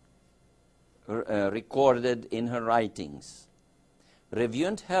recorded in her writings. Review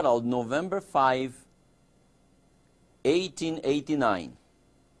and Herald, November 5, 1889.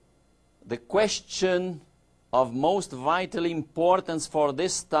 The question of most vital importance for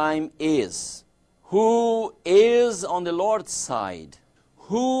this time is, who is on the Lord's side?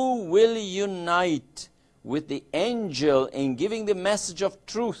 Who will unite with the angel in giving the message of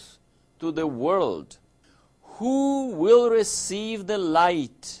truth to the world? Who will receive the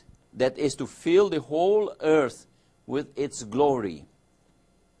light that is to fill the whole earth with its glory?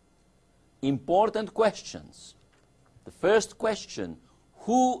 Important questions. The first question,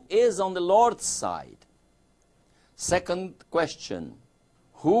 who is on the Lord's side? Second question,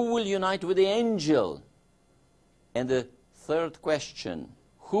 who will unite with the angel? And the third question,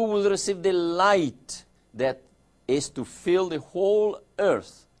 who will receive the light that is to fill the whole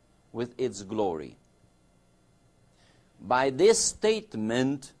earth with its glory? By this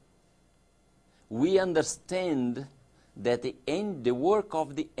statement, we understand that the work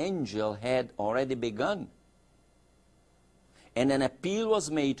of the angel had already begun. And an appeal was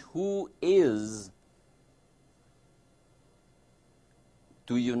made, who is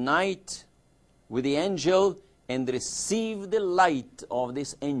to unite with the angel and receive the light of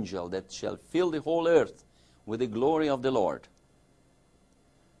this angel that shall fill the whole earth with the glory of the Lord.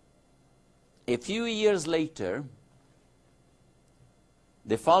 A few years later,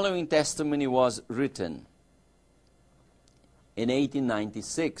 the following testimony was written in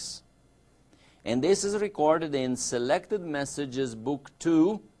 1896. And this is recorded in Selected Messages, Book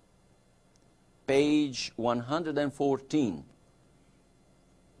 2, page 114.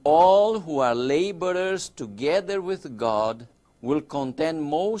 All who are laborers together with God will contend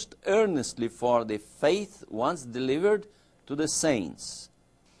most earnestly for the faith once delivered to the saints.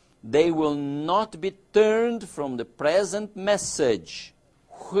 They will not be turned from the present message,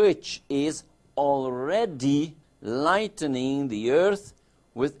 which is already lightening the earth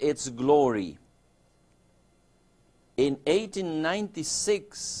with its glory. In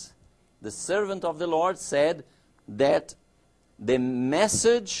 1896, the servant of the Lord said that the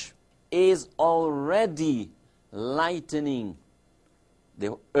message is already lightening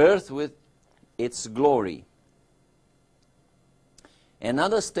the earth with its glory.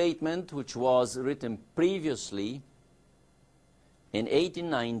 Another statement which was written previously in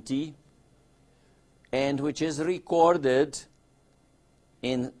 1890 and which is recorded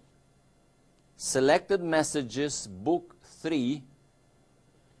in Selected Messages, Book 3,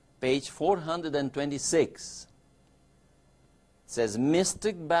 page 426. It says,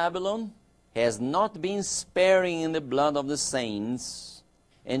 Mystic Babylon has not been sparing in the blood of the saints,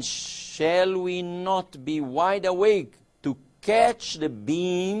 and shall we not be wide awake to catch the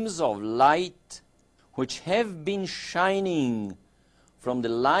beams of light which have been shining from the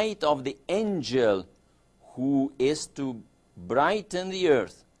light of the angel who is to brighten the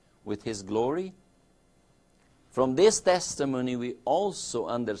earth with his glory? From this testimony we also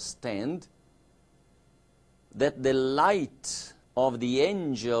understand that the light of the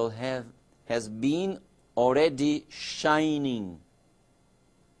angel has been already shining.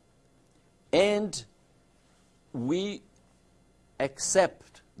 And we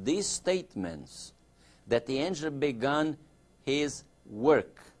accept these statements that the angel began his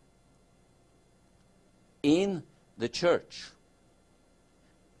work in the church.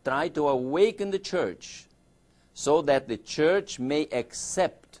 Try to awaken the church so that the church may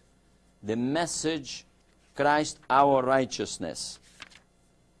accept the message, Christ our righteousness.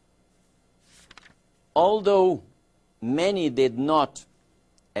 Although many did not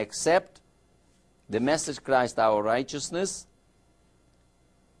accept the message, Christ our righteousness,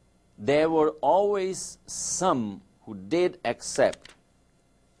 there were always some who did accept.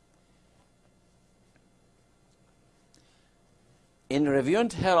 In Review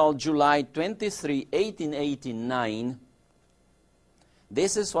and Herald, July 23, 1889,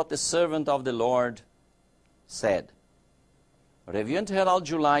 this is what the servant of the Lord said. Review and Herald,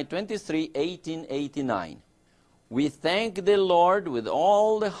 July 23, 1889. We thank the Lord with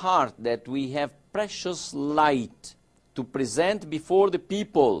all the heart that we have precious light to present before the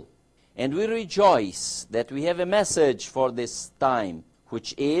people, and we rejoice that we have a message for this time,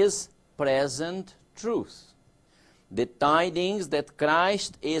 which is present truth. The tidings that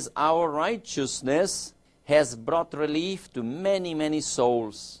Christ is our righteousness has brought relief to many, many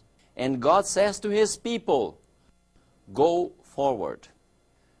souls. And God says to His people, go forward.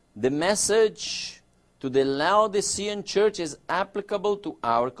 The message to the Laodicean church is applicable to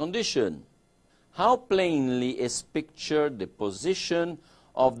our condition. How plainly is pictured the position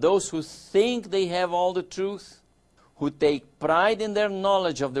of those who think they have all the truth, who take pride in their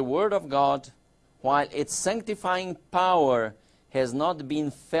knowledge of the Word of God, while its sanctifying power has not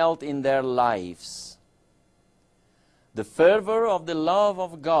been felt in their lives. The fervor of the love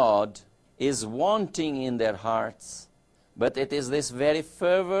of God is wanting in their hearts, but it is this very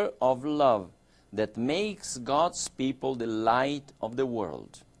fervor of love that makes God's people the light of the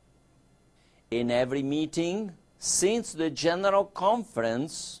world. In every meeting, since the General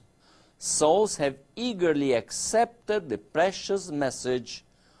Conference, souls have eagerly accepted the precious message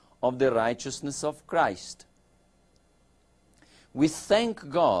of the righteousness of Christ. We thank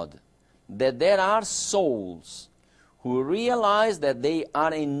God that there are souls who realize that they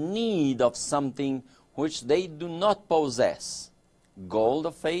are in need of something which they do not possess: gold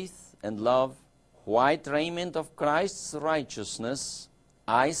of faith and love, white raiment of Christ's righteousness,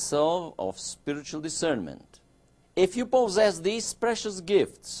 eye salve of spiritual discernment. If you possess these precious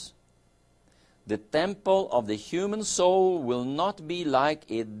gifts, the temple of the human soul will not be like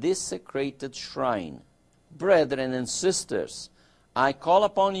a desecrated shrine. Brethren and sisters, I call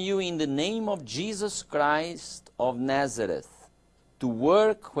upon you in the name of Jesus Christ of Nazareth to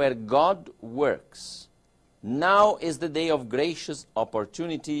work where God works. Now is the day of gracious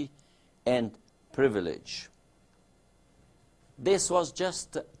opportunity and privilege. This was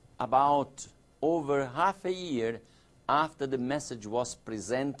just about over half a year after the message was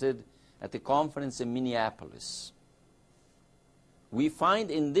presented at the conference in Minneapolis. We find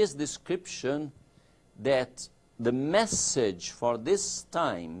in this description that the message for this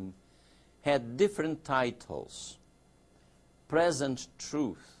time had different titles: Present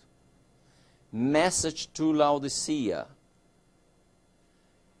Truth, Message to Laodicea,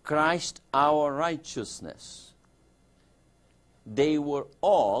 Christ our Righteousness. They were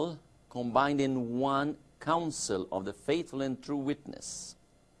all combined in one counsel of the faithful and true witness.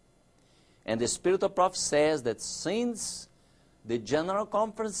 And the Spirit of Prophecy says that since the General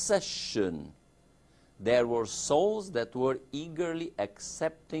Conference session, there were souls that were eagerly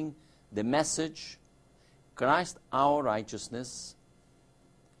accepting the message, Christ our righteousness,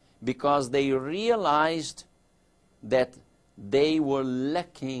 because they realized that they were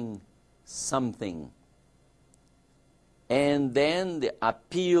lacking something. And then the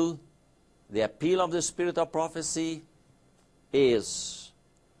appeal of the Spirit of Prophecy is,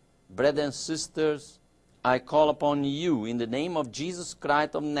 brothers and sisters, I call upon you in the name of Jesus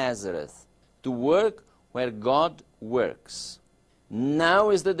Christ of Nazareth to work where God works. Now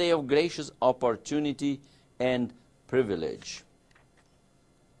is the day of gracious opportunity and privilege.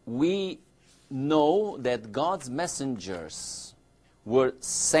 We know that God's messengers were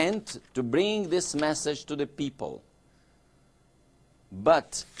sent to bring this message to the people.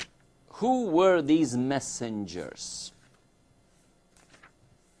 But who were these messengers?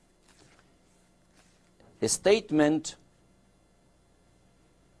 A statement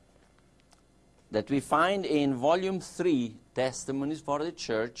that we find in Volume 3, Testimonies for the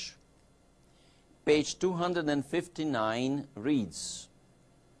Church, page 259, reads,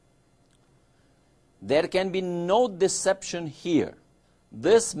 "There can be no deception here.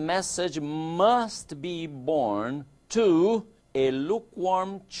 This message must be borne to a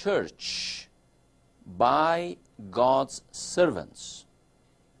lukewarm church by God's servants.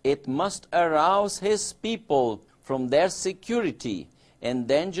 It must arouse His people from their security and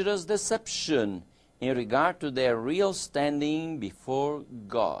dangerous deception in regard to their real standing before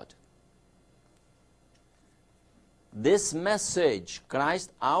God." This message,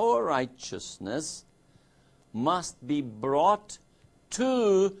 Christ our righteousness, must be brought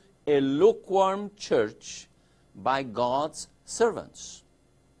to a lukewarm church by God's servants.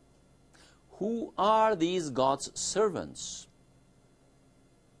 Who are these God's servants?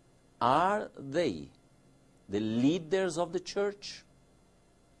 Are they the leaders of the church?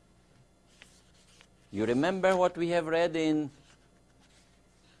 You remember what we have read in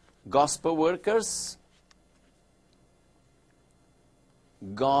Gospel Workers?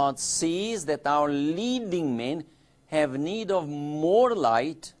 God sees that our leading men have need of more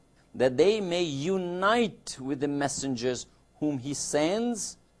light, that they may unite with the messengers whom He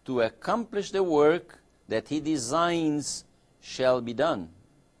sends to accomplish the work that he designs shall be done.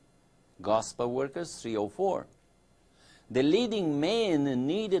 Gospel Workers 3:04. The leading men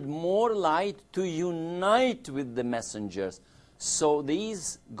needed more light to unite with the messengers. So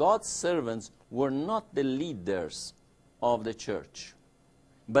these God's servants were not the leaders of the church,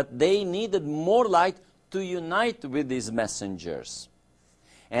 but they needed more light to unite with these messengers.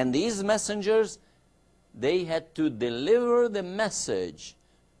 And these messengers, they had to deliver the message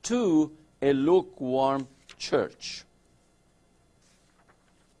to a lukewarm church.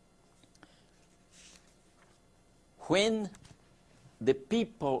 When the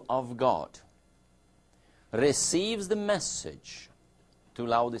people of God receives the message to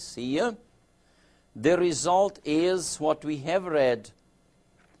Laodicea, the result is what we have read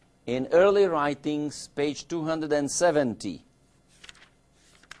in early writings, page 270.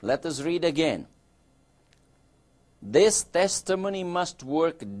 Let us read again. This testimony must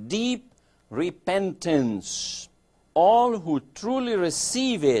work deep repentance. All who truly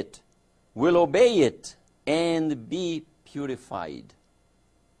receive it will obey it and be purified.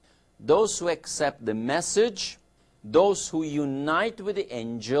 Those who accept the message, those who unite with the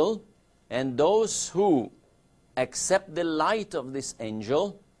angel, and those who accept the light of this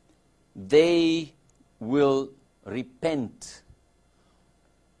angel, they will repent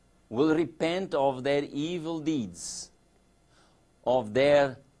of their evil deeds, of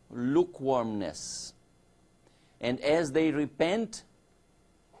their lukewarmness. And as they repent,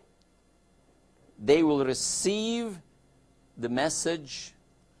 they will receive the message,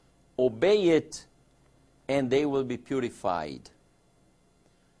 obey it, and they will be purified.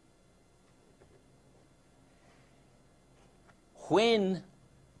 When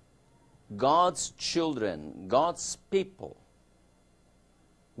God's children, God's people,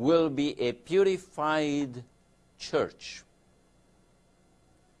 will be a purified church,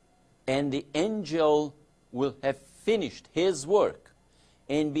 and the angel will have finished his work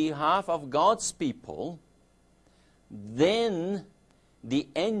in behalf of God's people, then the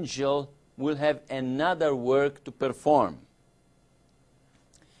angel will have another work to perform.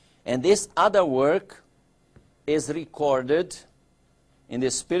 And this other work is recorded in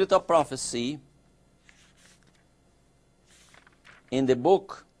the Spirit of Prophecy in the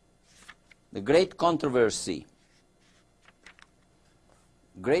book, The Great Controversy.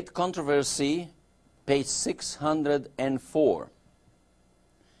 Great Controversy, page 604.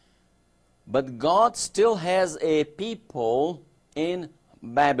 But God still has a people in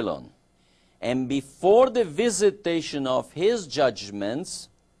Babylon. And before the visitation of his judgments,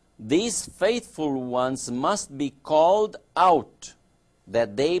 these faithful ones must be called out,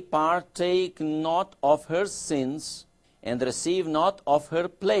 that they partake not of her sins and receive not of her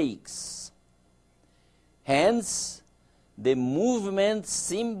plagues. Hence, the movement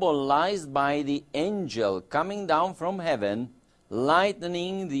symbolized by the angel coming down from heaven,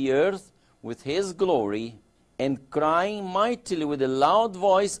 lightening the earth with his glory, and crying mightily with a loud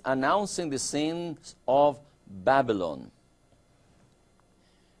voice, announcing the sins of Babylon.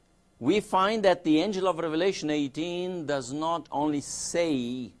 We find that the angel of Revelation 18 does not only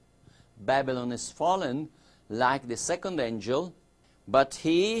say Babylon is fallen like the second angel, but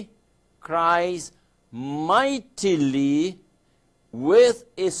he cries mightily with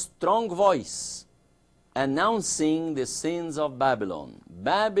a strong voice, announcing the sins of Babylon.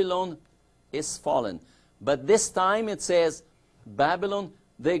 Babylon is fallen. But this time it says, Babylon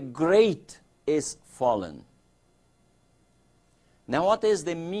the Great is fallen. Now what is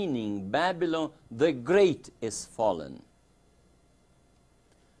the meaning? Babylon the Great is fallen.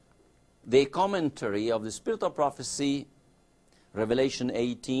 The commentary of the Spirit of Prophecy, Revelation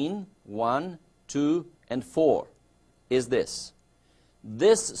 18, 1, 2, and 4, is this.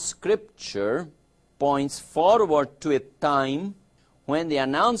 This scripture points forward to a time when the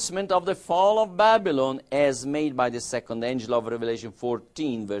announcement of the fall of Babylon, as made by the second angel of Revelation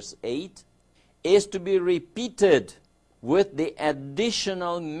 14, verse 8, is to be repeated with the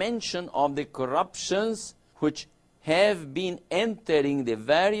additional mention of the corruptions which have been entering the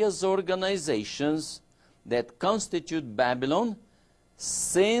various organizations that constitute Babylon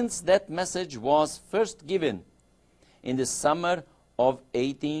since that message was first given in the summer of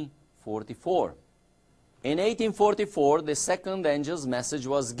 1844. In 1844, the second angel's message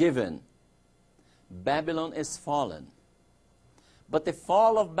was given. Babylon is fallen. But the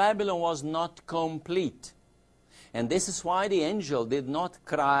fall of Babylon was not complete. And this is why the angel did not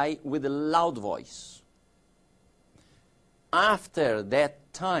cry with a loud voice. After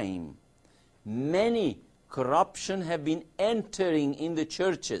that time, many corruption have been entering in the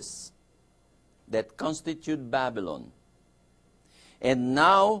churches that constitute Babylon. And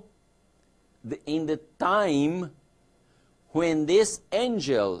now, in the time when this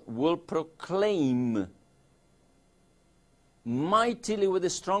angel will proclaim mightily with a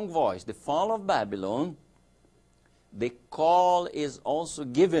strong voice the fall of Babylon, the call is also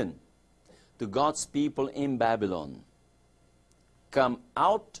given to God's people in Babylon. Come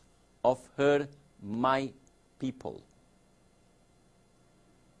out of her, my people.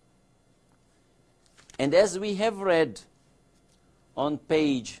 And as we have read on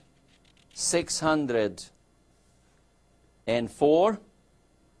page 604,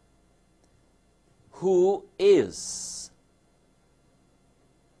 who is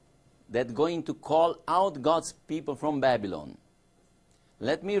that going to call out God's people from Babylon?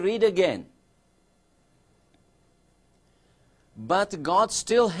 Let me read again. But God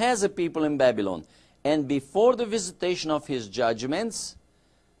still has a people in Babylon, and before the visitation of his judgments,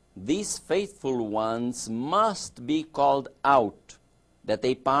 these faithful ones must be called out, that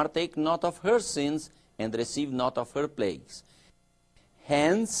they partake not of her sins and receive not of her plagues.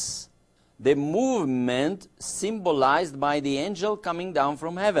 Hence, the movement symbolized by the angel coming down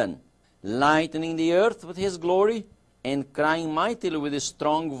from heaven, lightening the earth with his glory, and crying mightily with a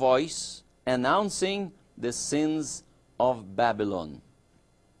strong voice, announcing the sins of Babylon.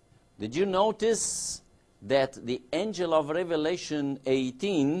 Did you notice that the angel of Revelation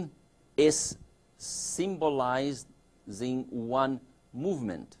 18 is symbolizing one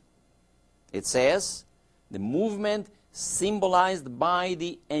movement? It says, the movement symbolized by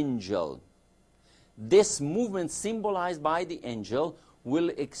the angel. This movement symbolized by the angel will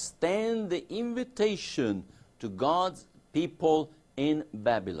extend the invitation to God's people in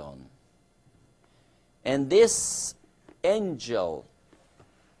Babylon. And this angel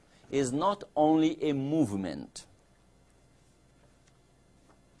is not only a movement.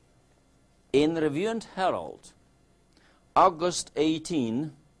 In Review and Herald, August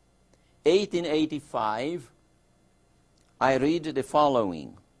 18, 1885, I read the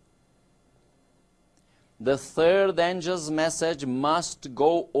following. The third angel's message must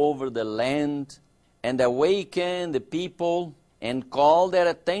go over the land and awaken the people and call their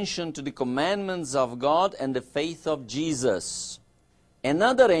attention to the commandments of God and the faith of Jesus.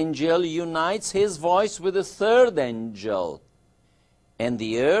 Another angel unites his voice with the third angel, and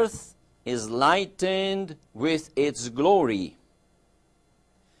the earth is lightened with its glory.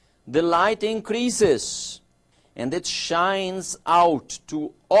 The light increases, and it shines out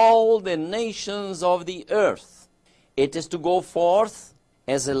to all the nations of the earth. It is to go forth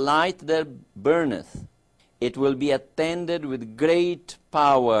as a light that burneth. It will be attended with great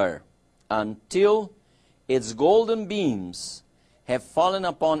power, until its golden beams have fallen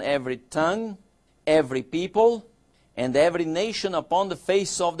upon every tongue, every people, and every nation upon the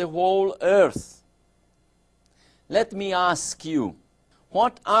face of the whole earth. Let me ask you,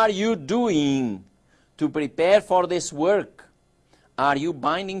 what are you doing to prepare for this work? Are you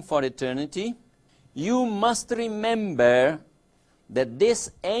binding for eternity? You must remember that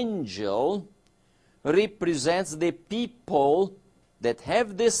this angel represents the people that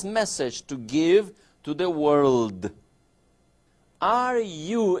have this message to give to the world. Are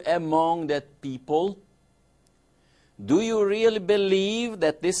you among that people? Do you really believe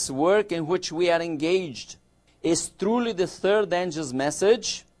that this work in which we are engaged is truly the third angel's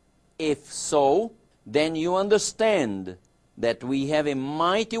message? If so, then you understand that we have a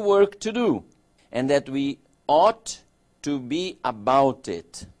mighty work to do, and that we ought to be about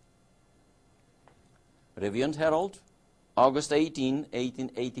it. Review and Herald, August 18,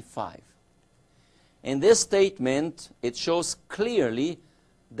 1885. In this statement, it shows clearly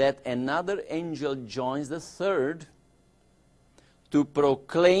that another angel joins the third to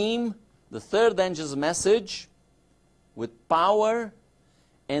proclaim the third angel's message with power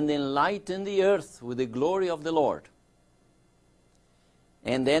and enlighten the earth with the glory of the Lord.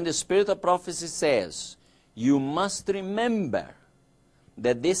 And then the Spirit of prophecy says, you must remember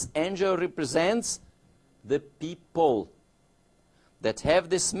that this angel represents the people that have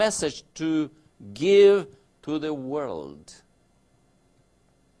this message to give to the world.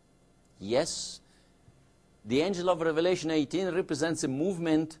 Yes, the angel of Revelation 18 represents a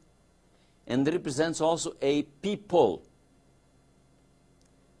movement and represents also a people.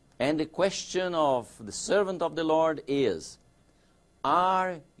 And the question of the servant of the Lord is,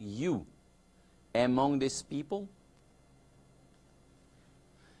 are you among these people?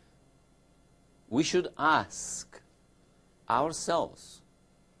 We should ask ourselves,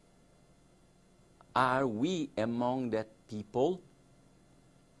 are we among that people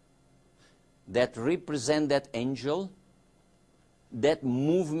that represent that angel, that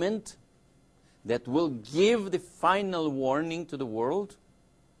movement that will give the final warning to the world?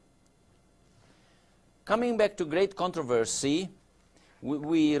 Coming back to Great Controversy,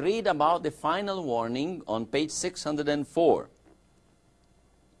 we read about the final warning on page 604.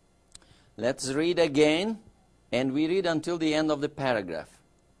 Let's read again, and we read until the end of the paragraph.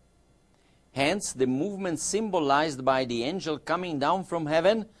 Hence, the movement symbolized by the angel coming down from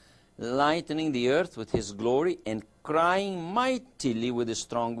heaven, lightening the earth with his glory, and crying mightily with a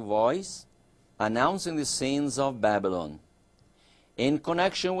strong voice, announcing the sins of Babylon. In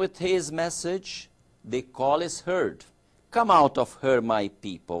connection with his message, the call is heard. Come out of her, my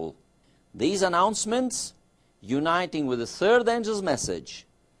people. These announcements, uniting with the third angel's message,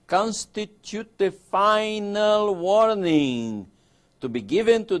 constitute the final warning to be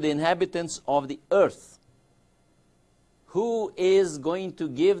given to the inhabitants of the earth. Who is going to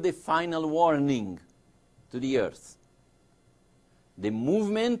give the final warning to the earth? The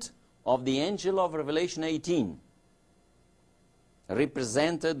movement of the angel of Revelation 18,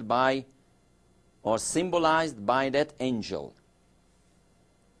 represented by or symbolized by that angel.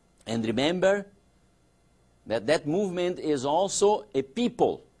 And remember that that movement is also a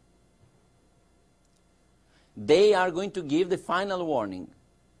people. They are going to give the final warning.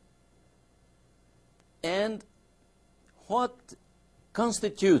 And what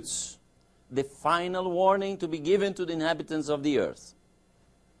constitutes the final warning to be given to the inhabitants of the earth?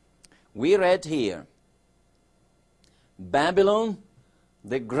 We read here, Babylon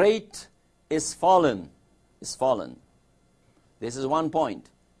the Great is fallen. Is fallen. This is one point.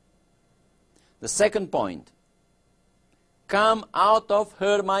 The second point, come out of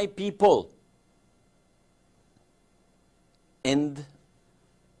her, my people. And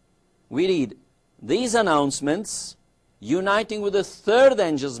we read, these announcements, uniting with the third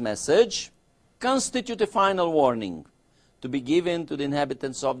angel's message, constitute a final warning to be given to the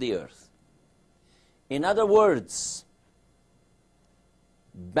inhabitants of the earth. In other words,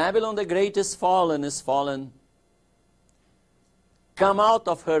 Babylon the Great is fallen, is fallen. Come out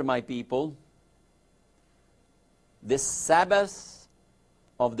of her, my people. The Sabbath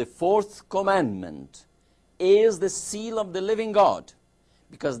of the fourth commandment is the seal of the living God,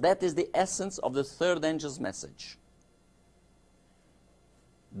 because that is the essence of the third angel's message.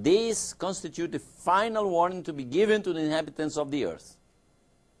 These constitute the final warning to be given to the inhabitants of the earth.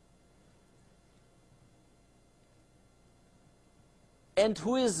 And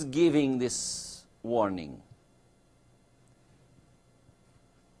who is giving this warning?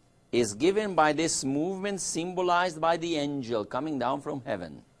 Is given by this movement symbolized by the angel coming down from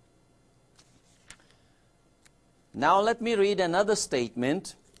heaven. Now let me read another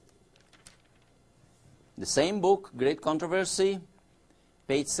statement. The same book, Great Controversy,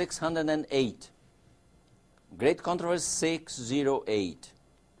 page 608. Great Controversy 608.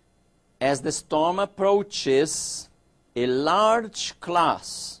 As the storm approaches, a large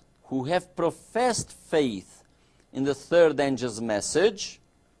class who have professed faith in the third angel's message,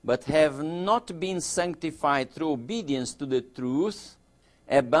 but have not been sanctified through obedience to the truth,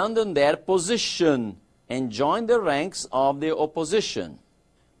 abandon their position and join the ranks of the opposition.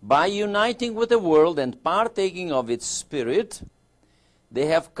 By uniting with the world and partaking of its spirit, they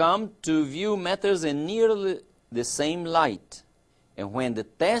have come to view matters in nearly the same light. And when the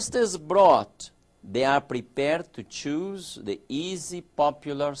test is brought, they are prepared to choose the easy,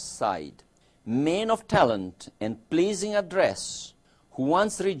 popular side. Men of talent and pleasing address, who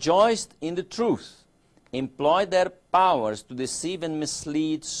once rejoiced in the truth, employ their powers to deceive and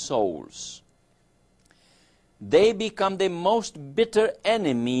mislead souls. They become the most bitter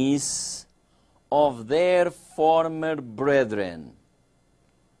enemies of their former brethren.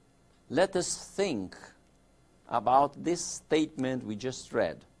 Let us think about this statement we just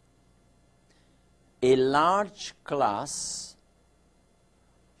read. A large class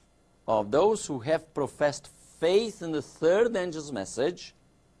of those who have professed faith in the third angel's message,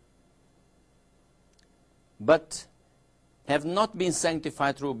 but have not been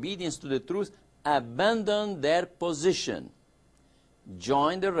sanctified through obedience to the truth, abandon their position,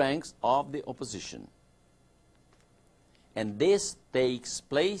 join the ranks of the opposition. And this takes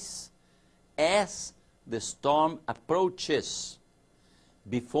place as the storm approaches,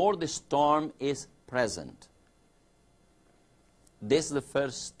 before the storm is present. This is the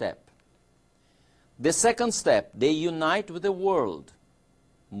first step. The second step, they unite with the world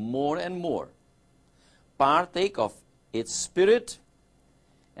more and more, partake of its spirit,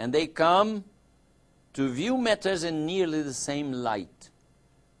 and they come to view matters in nearly the same light.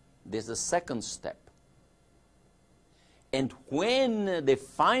 This is the second step. And when the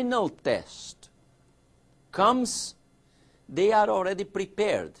final test comes, they are already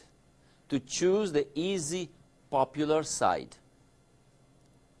prepared to choose the easy, popular side.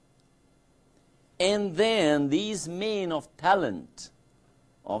 And then these men of talent,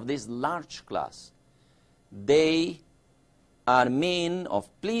 of this large class, they are men of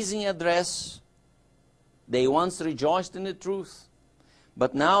pleasing address. They once rejoiced in the truth,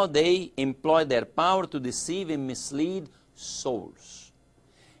 but now they employ their power to deceive and mislead souls.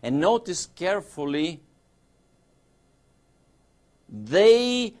 And notice carefully,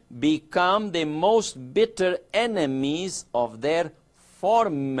 they become the most bitter enemies of their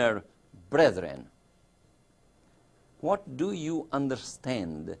former brethren. What do you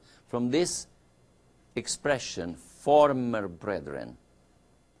understand from this expression, former brethren?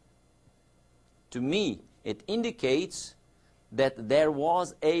 To me, it indicates that there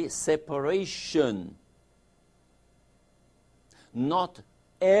was a separation. Not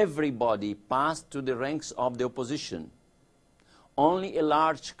everybody passed to the ranks of the opposition. Only a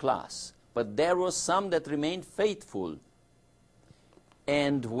large class. But there were some that remained faithful.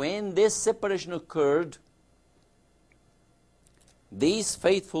 And when this separation occurred, these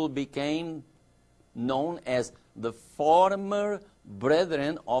faithful became known as the former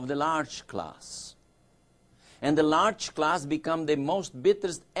brethren of the large class. And the large class become the most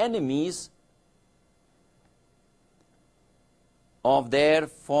bitterest enemies of their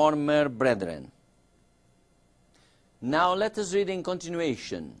former brethren. Now let us read in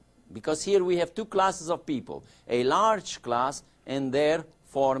continuation, because here we have two classes of people, a large class and their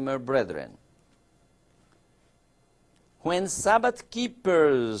former brethren. When Sabbath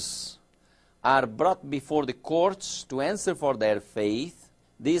keepers are brought before the courts to answer for their faith,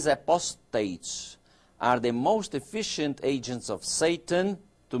 these apostates are the most efficient agents of Satan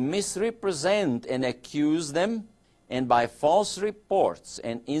to misrepresent and accuse them, and by false reports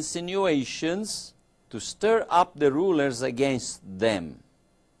and insinuations to stir up the rulers against them.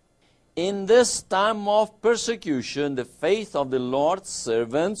 In this time of persecution, the faith of the Lord's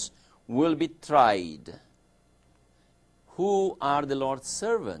servants will be tried. Who are the Lord's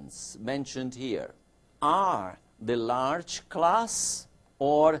servants mentioned here? Are the large class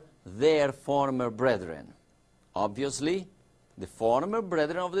or their former brethren? Obviously, the former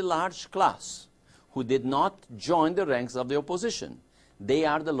brethren of the large class who did not join the ranks of the opposition. They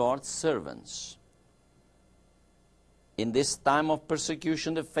are the Lord's servants. In this time of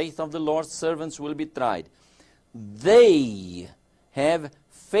persecution, the faith of the Lord's servants will be tried. They have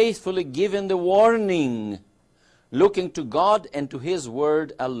faithfully given the warning, looking to God and to His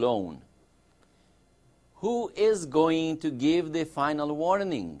Word alone. Who is going to give the final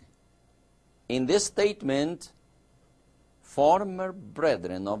warning? In this statement, former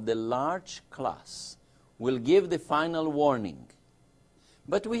brethren of the large class will give the final warning.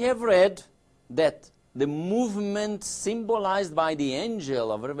 But we have read that the movement symbolized by the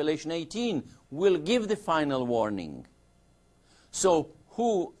angel of Revelation 18 will give the final warning. So,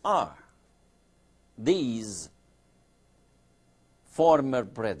 who are these former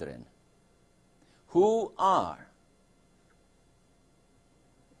brethren? Who are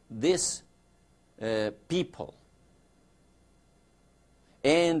this people?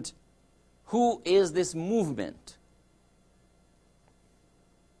 And who is this movement?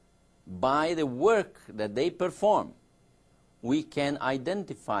 By the work that they perform, we can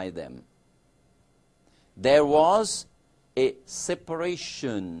identify them. There was a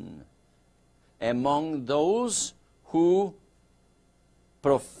separation among those who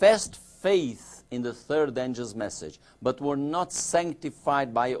professed faith in the third angel's message, but were not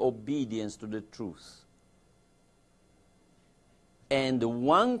sanctified by obedience to the truth. And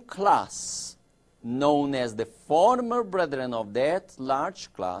one class, known as the former brethren of that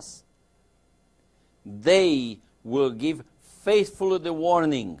large class, they will give faithfully the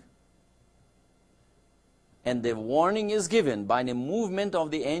warning. And the warning is given by the movement of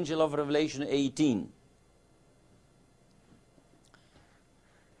the angel of Revelation 18.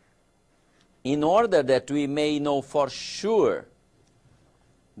 In order that we may know for sure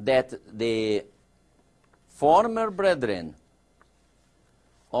that the former brethren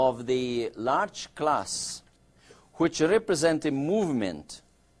of the large class, which represent a movement,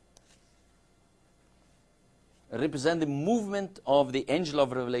 represent the movement of the angel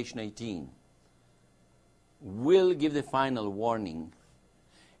of Revelation 18, will give the final warning,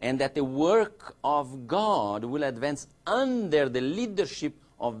 and that the work of God will advance under the leadership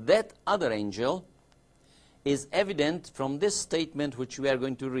of that other angel, is evident from this statement which we are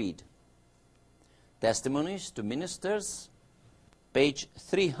going to read. Testimonies to Ministers, page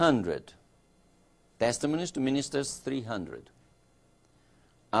 300. Testimonies to Ministers 300.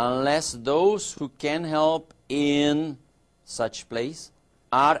 Unless those who can help in such place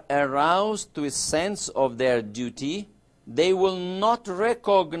are aroused to a sense of their duty, they will not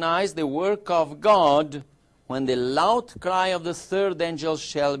recognize the work of God when the loud cry of the third angel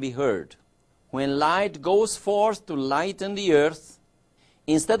shall be heard. When light goes forth to lighten the earth,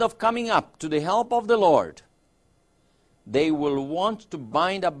 instead of coming up to the help of the Lord, they will want to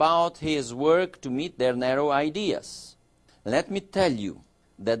bind about His work to meet their narrow ideas. Let me tell you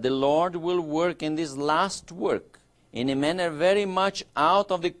that the Lord will work in this last work in a manner very much out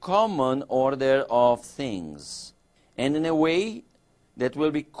of the common order of things, and in a way that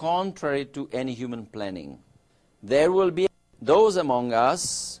will be contrary to any human planning. There will be those among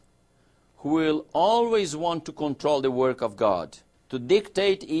us who will always want to control the work of God, to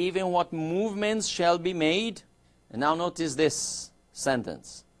dictate even what movements shall be made. And now notice this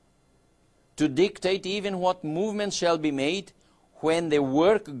sentence. To dictate even what movements shall be made when the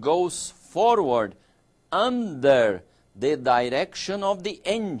work goes forward under the direction of the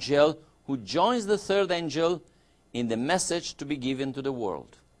angel who joins the third angel in the message to be given to the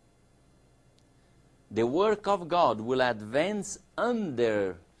world. The work of God will advance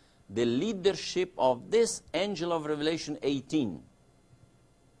under the leadership of this angel of Revelation 18.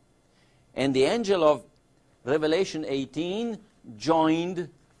 And the angel of Revelation 18 joined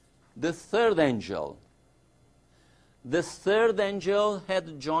the third angel. The third angel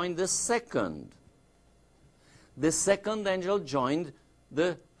had joined the second. The second angel joined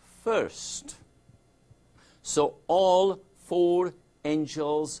the first. So all four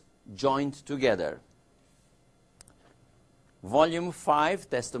angels joined together. Volume 5,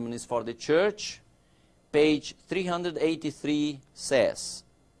 Testimonies for the Church, page 383 says,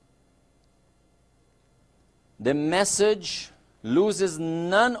 the message loses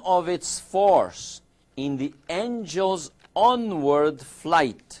none of its force in the angel's onward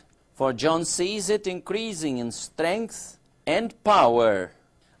flight, for John sees it increasing in strength and power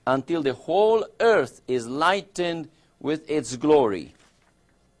until the whole earth is lightened with its glory.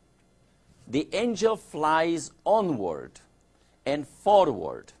 The angel flies onward and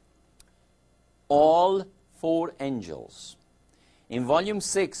forward. All four angels. In volume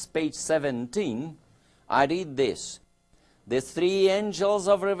 6, page 17, I read this. The three angels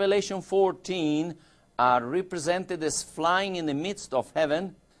of Revelation 14 are represented as flying in the midst of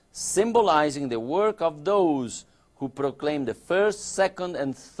heaven, symbolizing the work of those who proclaim the first, second,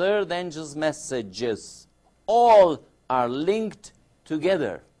 and third angels' messages. All are linked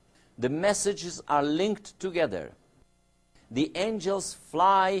together. The messages are linked together. The angels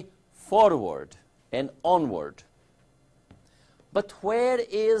fly forward and onward. But where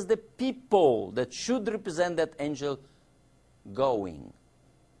is the people that should represent that angel going?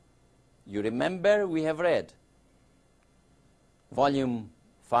 You remember we have read volume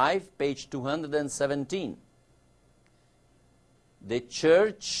 5, page 217. The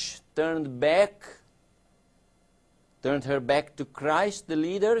church turned her back to Christ, the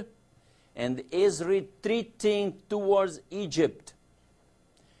leader, and is retreating towards Egypt.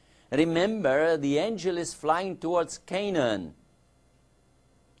 Remember, the angel is flying towards Canaan,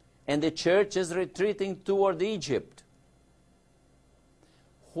 and the church is retreating toward Egypt.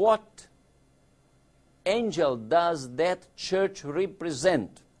 What angel does that church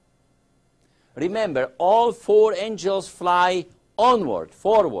represent? Remember, all four angels fly onward,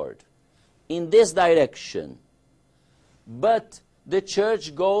 forward, in this direction. But the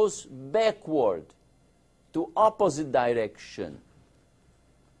church goes backward, to opposite direction.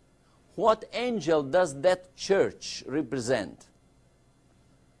 What angel does that church represent?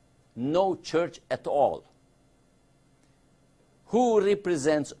 No church at all. Who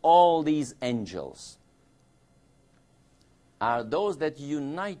represents all these angels? Are those that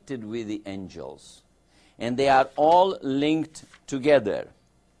united with the angels, and they are all linked together.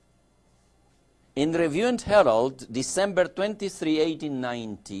 In Review and Herald, December 23,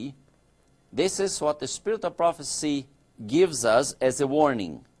 1890, this is what the Spirit of Prophecy gives us as a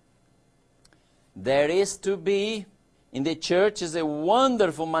warning. There is to be in the church is a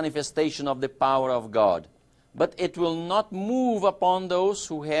wonderful manifestation of the power of God, but it will not move upon those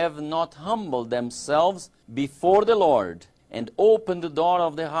who have not humbled themselves before the Lord and opened the door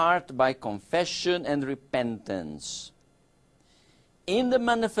of the heart by confession and repentance. In the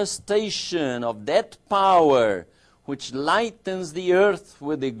manifestation of that power which lightens the earth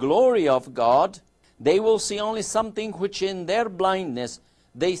with the glory of God, they will see only something which in their blindness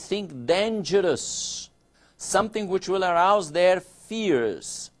they think dangerous, something which will arouse their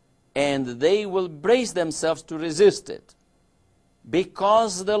fears, and they will brace themselves to resist it.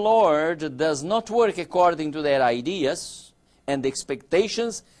 Because the Lord does not work according to their ideas and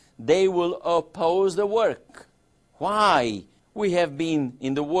expectations, they will oppose the work. Why? We have been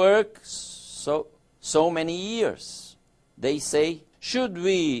in the work so many years. They say, should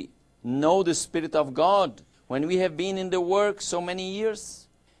we know the Spirit of God when we have been in the work so many years?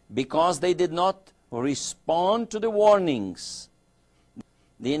 Because they did not respond to the warnings,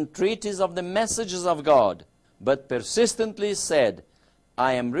 the entreaties of the messages of God, but persistently said,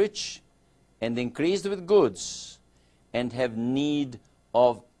 I am rich and increased with goods, and have need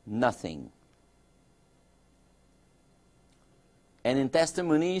of nothing. And in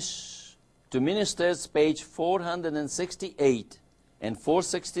Testimonies to Ministers, page 468 and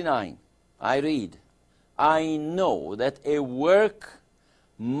 469, I read, I know that a work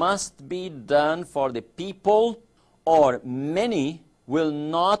must be done for the people, or many will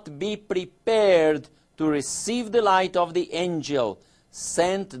not be prepared to receive the light of the angel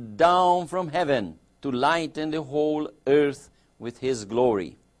sent down from heaven to lighten the whole earth with his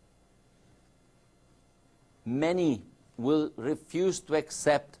glory. Many will refuse to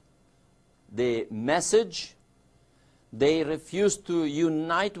accept the message. They refuse to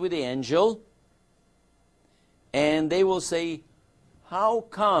unite with the angel, and they will say, how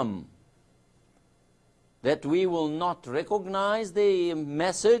come that we will not recognize the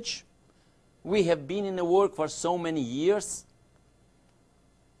message? We have been in the work for so many years.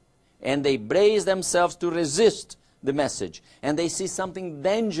 And they brace themselves to resist the message. And they see something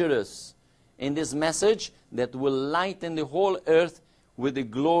dangerous in this message that will lighten the whole earth with the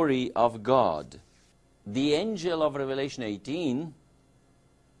glory of God. The angel of Revelation 18,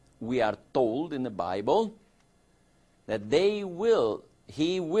 we are told in the Bible, that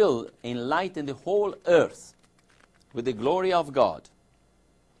he will enlighten the whole earth with the glory of God.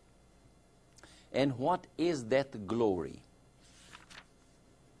 And what is that glory?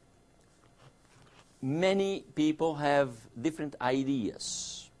 Many people have different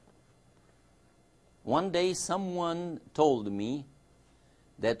ideas. One day someone told me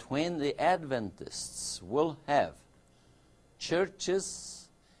that when the Adventists will have churches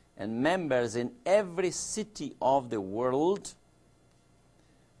and members in every city of the world,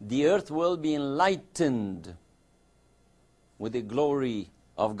 the earth will be enlightened with the glory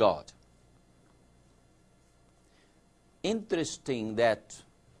of God. Interesting that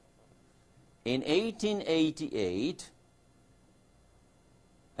in 1888,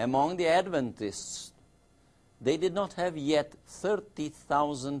 among the Adventists, they did not have yet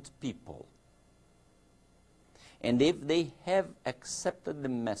 30,000 people. And if they have accepted the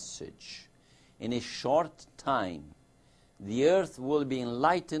message, in a short time, the earth will be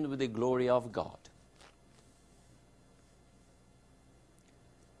enlightened with the glory of God.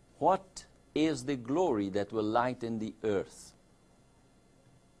 What is the glory that will lighten the earth?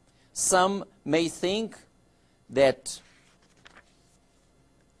 Some may think that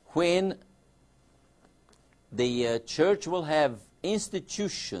when the church will have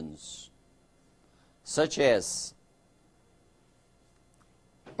institutions such as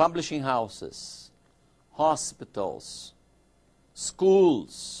publishing houses, hospitals,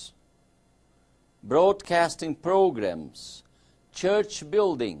 schools, broadcasting programs, church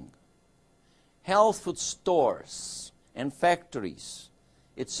building, health food stores and factories,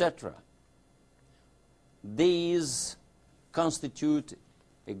 etc. These constitute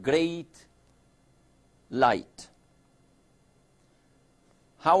a great light.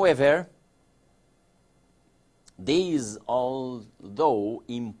 However, these, although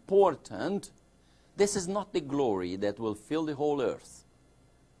important, this is not the glory that will fill the whole earth.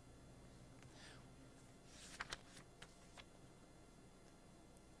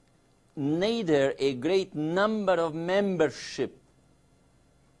 Neither a great number of membership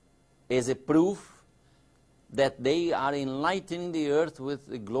is a proof that they are enlightening the earth with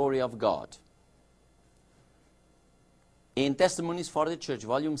the glory of God. In Testimonies for the Church,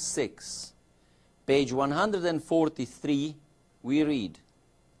 volume 6, page 143, we read,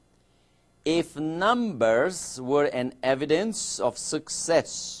 if numbers were an evidence of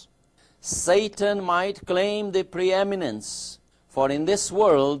success, Satan might claim the preeminence, for in this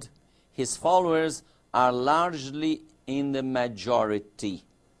world his followers are largely in the majority.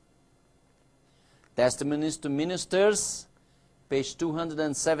 Testimonies to Ministers, page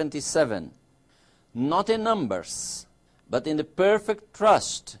 277. Not in numbers, but in the perfect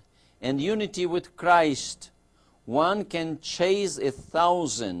trust and unity with Christ, one can chase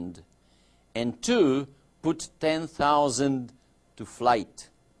 1,000, and two put 10,000 to flight.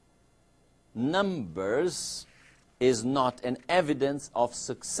 Numbers is not an evidence of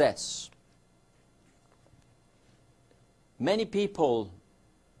success. Many people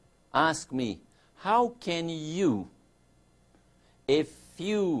ask me, how can you, a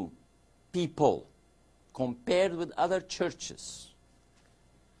few people, compared with other churches,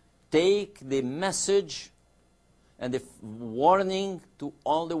 take the message and the warning to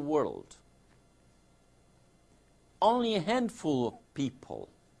all the world. Only a handful of people,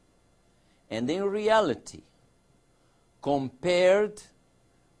 and in reality, compared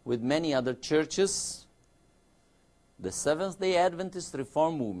with many other churches, the Seventh-day Adventist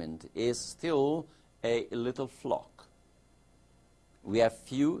Reform movement is still a little flock. We are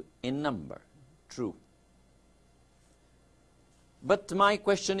few in number, true. But my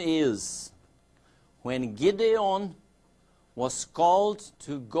question is, when Gideon was called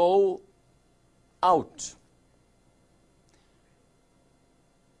to go out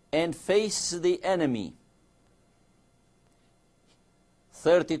and face the enemy,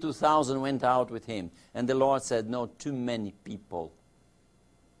 32,000 went out with him. And the Lord said, no, too many people.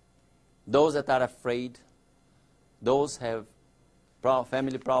 Those that are afraid, those have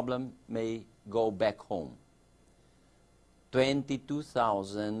family problem, may go back home.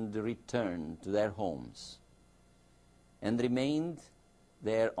 22,000 returned to their homes. And remained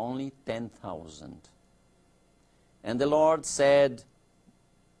there only 10,000. And the Lord said,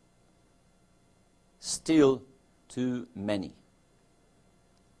 still too many.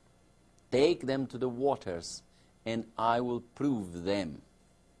 Take them to the waters, and I will prove them.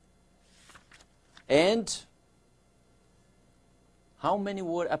 And how many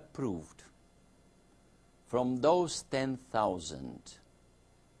were approved? From those 10,000,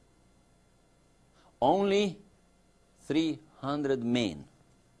 only 300 men.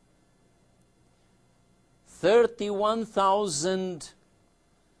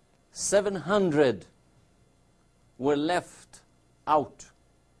 31,700 were left out.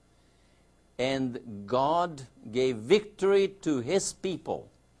 And God gave victory to His people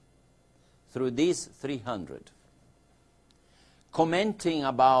through these 300. Commenting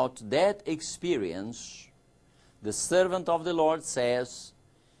about that experience, the servant of the Lord says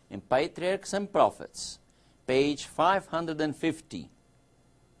in Patriarchs and Prophets, page 550,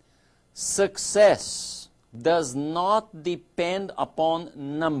 success does not depend upon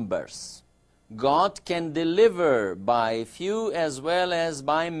numbers. God can deliver by few as well as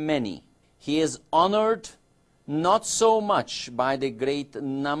by many. He is honored not so much by the great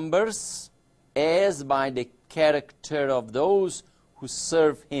numbers as by the character of those who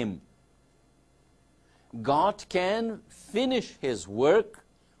serve Him. God can finish His work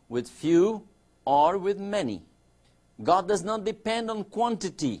with few or with many. God does not depend on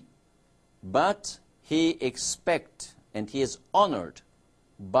quantity, but He expects and He is honored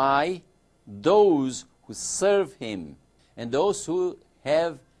by those who serve Him and those who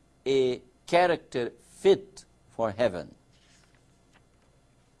have a character fit for heaven.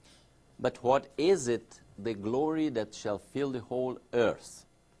 But what is it, the glory that shall fill the whole earth?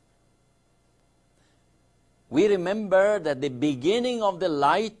 We remember that the beginning of the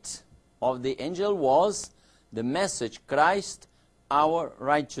light of the angel was the message, Christ our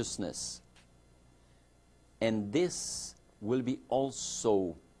righteousness. And this will be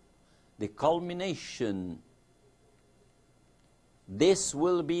also the culmination. This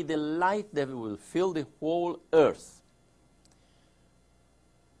will be the light that will fill the whole earth.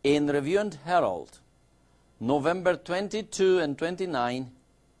 In Review and Herald, November 22 and 29,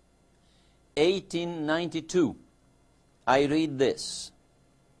 1892, I read this.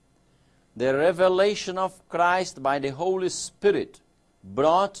 The revelation of Christ by the Holy Spirit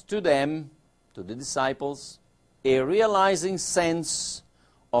brought to them, to the disciples, a realizing sense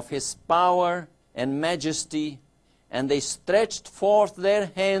of His power and majesty, and they stretched forth their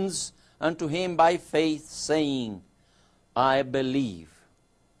hands unto Him by faith, saying, I believe.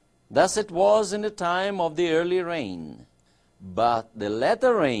 Thus it was in the time of the early rain, but the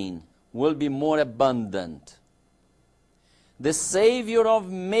latter rain will be more abundant. The Savior of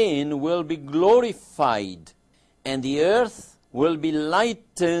men will be glorified, and the earth will be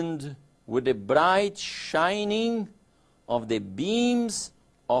lightened with the bright shining of the beams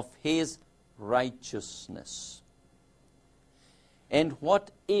of His righteousness. And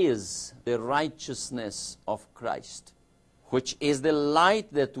what is the righteousness of Christ? Which is the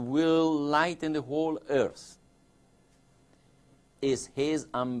light that will lighten the whole earth. Is His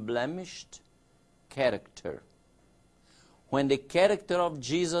unblemished character. When the character of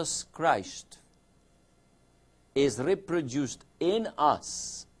Jesus Christ is reproduced in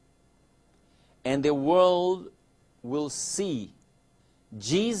us, and the world will see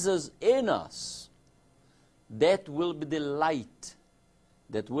Jesus in us, that will be the light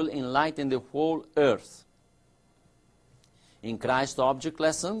that will enlighten the whole earth. In Christ Object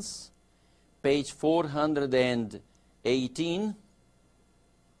Lessons, page 418,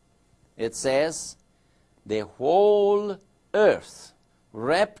 it says, The whole earth,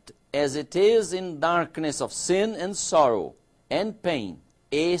 wrapped as it is in darkness of sin and sorrow and pain,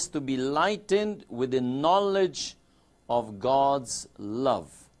 is to be lightened with the knowledge of God's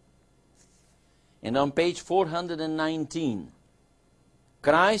love. And on page 419,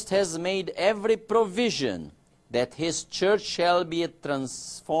 Christ has made every provision that His church shall be a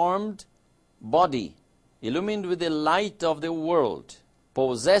transformed body, illumined with the light of the world,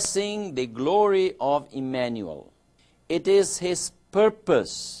 possessing the glory of Emmanuel. It is His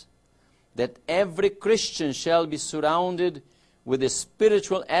purpose that every Christian shall be surrounded with a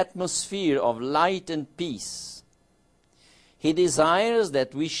spiritual atmosphere of light and peace. He desires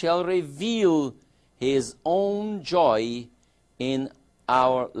that we shall reveal His own joy in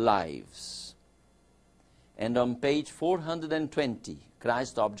our lives. And on page 420,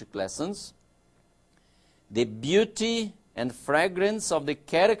 Christ Object Lessons, the beauty and fragrance of the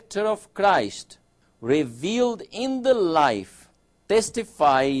character of Christ revealed in the life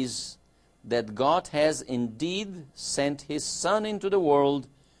testifies that God has indeed sent His Son into the world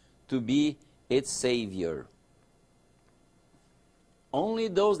to be its Savior. Only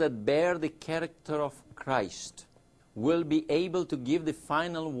those that bear the character of Christ will be able to give the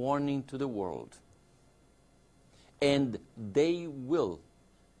final warning to the world. And they will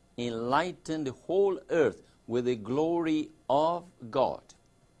enlighten the whole earth with the glory of God.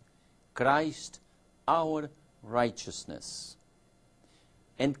 Christ, our righteousness.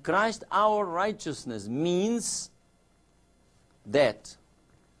 And Christ, our righteousness, means that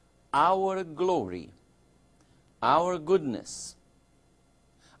our glory, our goodness,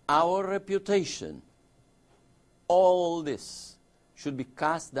 our reputation, all this should be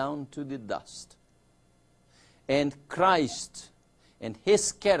cast down to the dust. And Christ and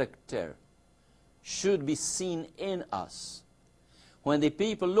His character should be seen in us. When the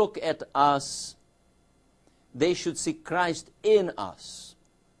people look at us, they should see Christ in us.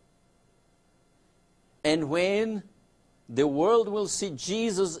 And when the world will see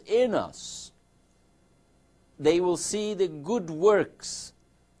Jesus in us, they will see the good works.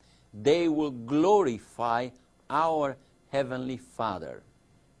 They will glorify our Heavenly Father.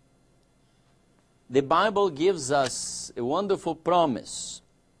 The Bible gives us a wonderful promise,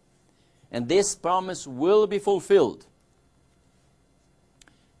 and this promise will be fulfilled.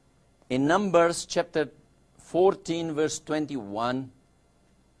 In Numbers chapter 14, verse 21,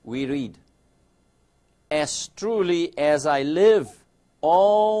 we read, "As truly as I live,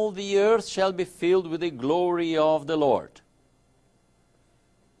 all the earth shall be filled with the glory of the Lord."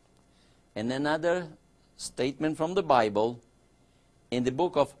 And another statement from the Bible, in the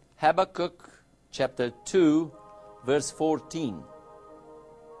book of Habakkuk, chapter 2, verse 14.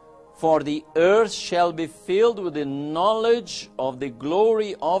 "For the earth shall be filled with the knowledge of the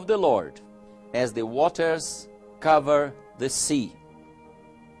glory of the Lord, as the waters cover the sea."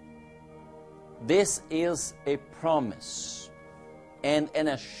 This is a promise and an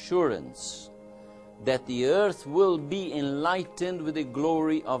assurance that the earth will be enlightened with the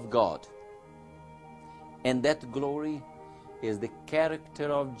glory of God. And that glory is the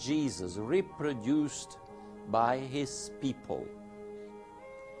character of Jesus reproduced by His people.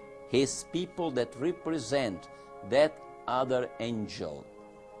 His people that represent that other angel.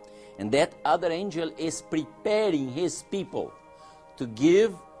 And that other angel is preparing His people to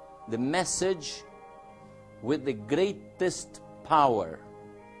give the message with the greatest power,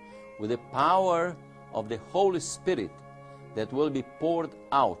 with the power of the Holy Spirit that will be poured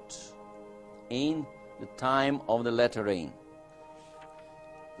out in the time of the latter rain.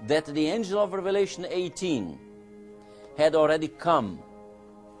 That the angel of Revelation 18 had already come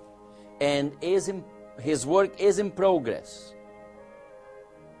and his work is in progress.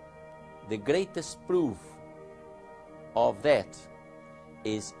 The greatest proof of that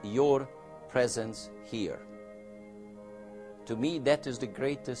is your presence here. To me, that is the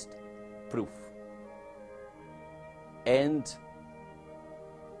greatest proof. And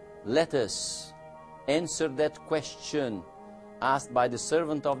let us answer that question asked by the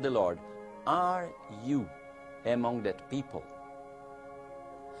servant of the Lord. Are you among that people?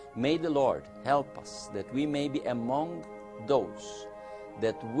 May the Lord help us that we may be among those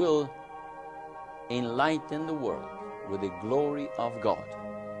that will enlighten the world with the glory of God.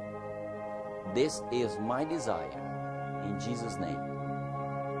 This is my desire. In Jesus' name,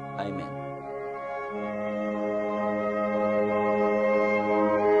 amen.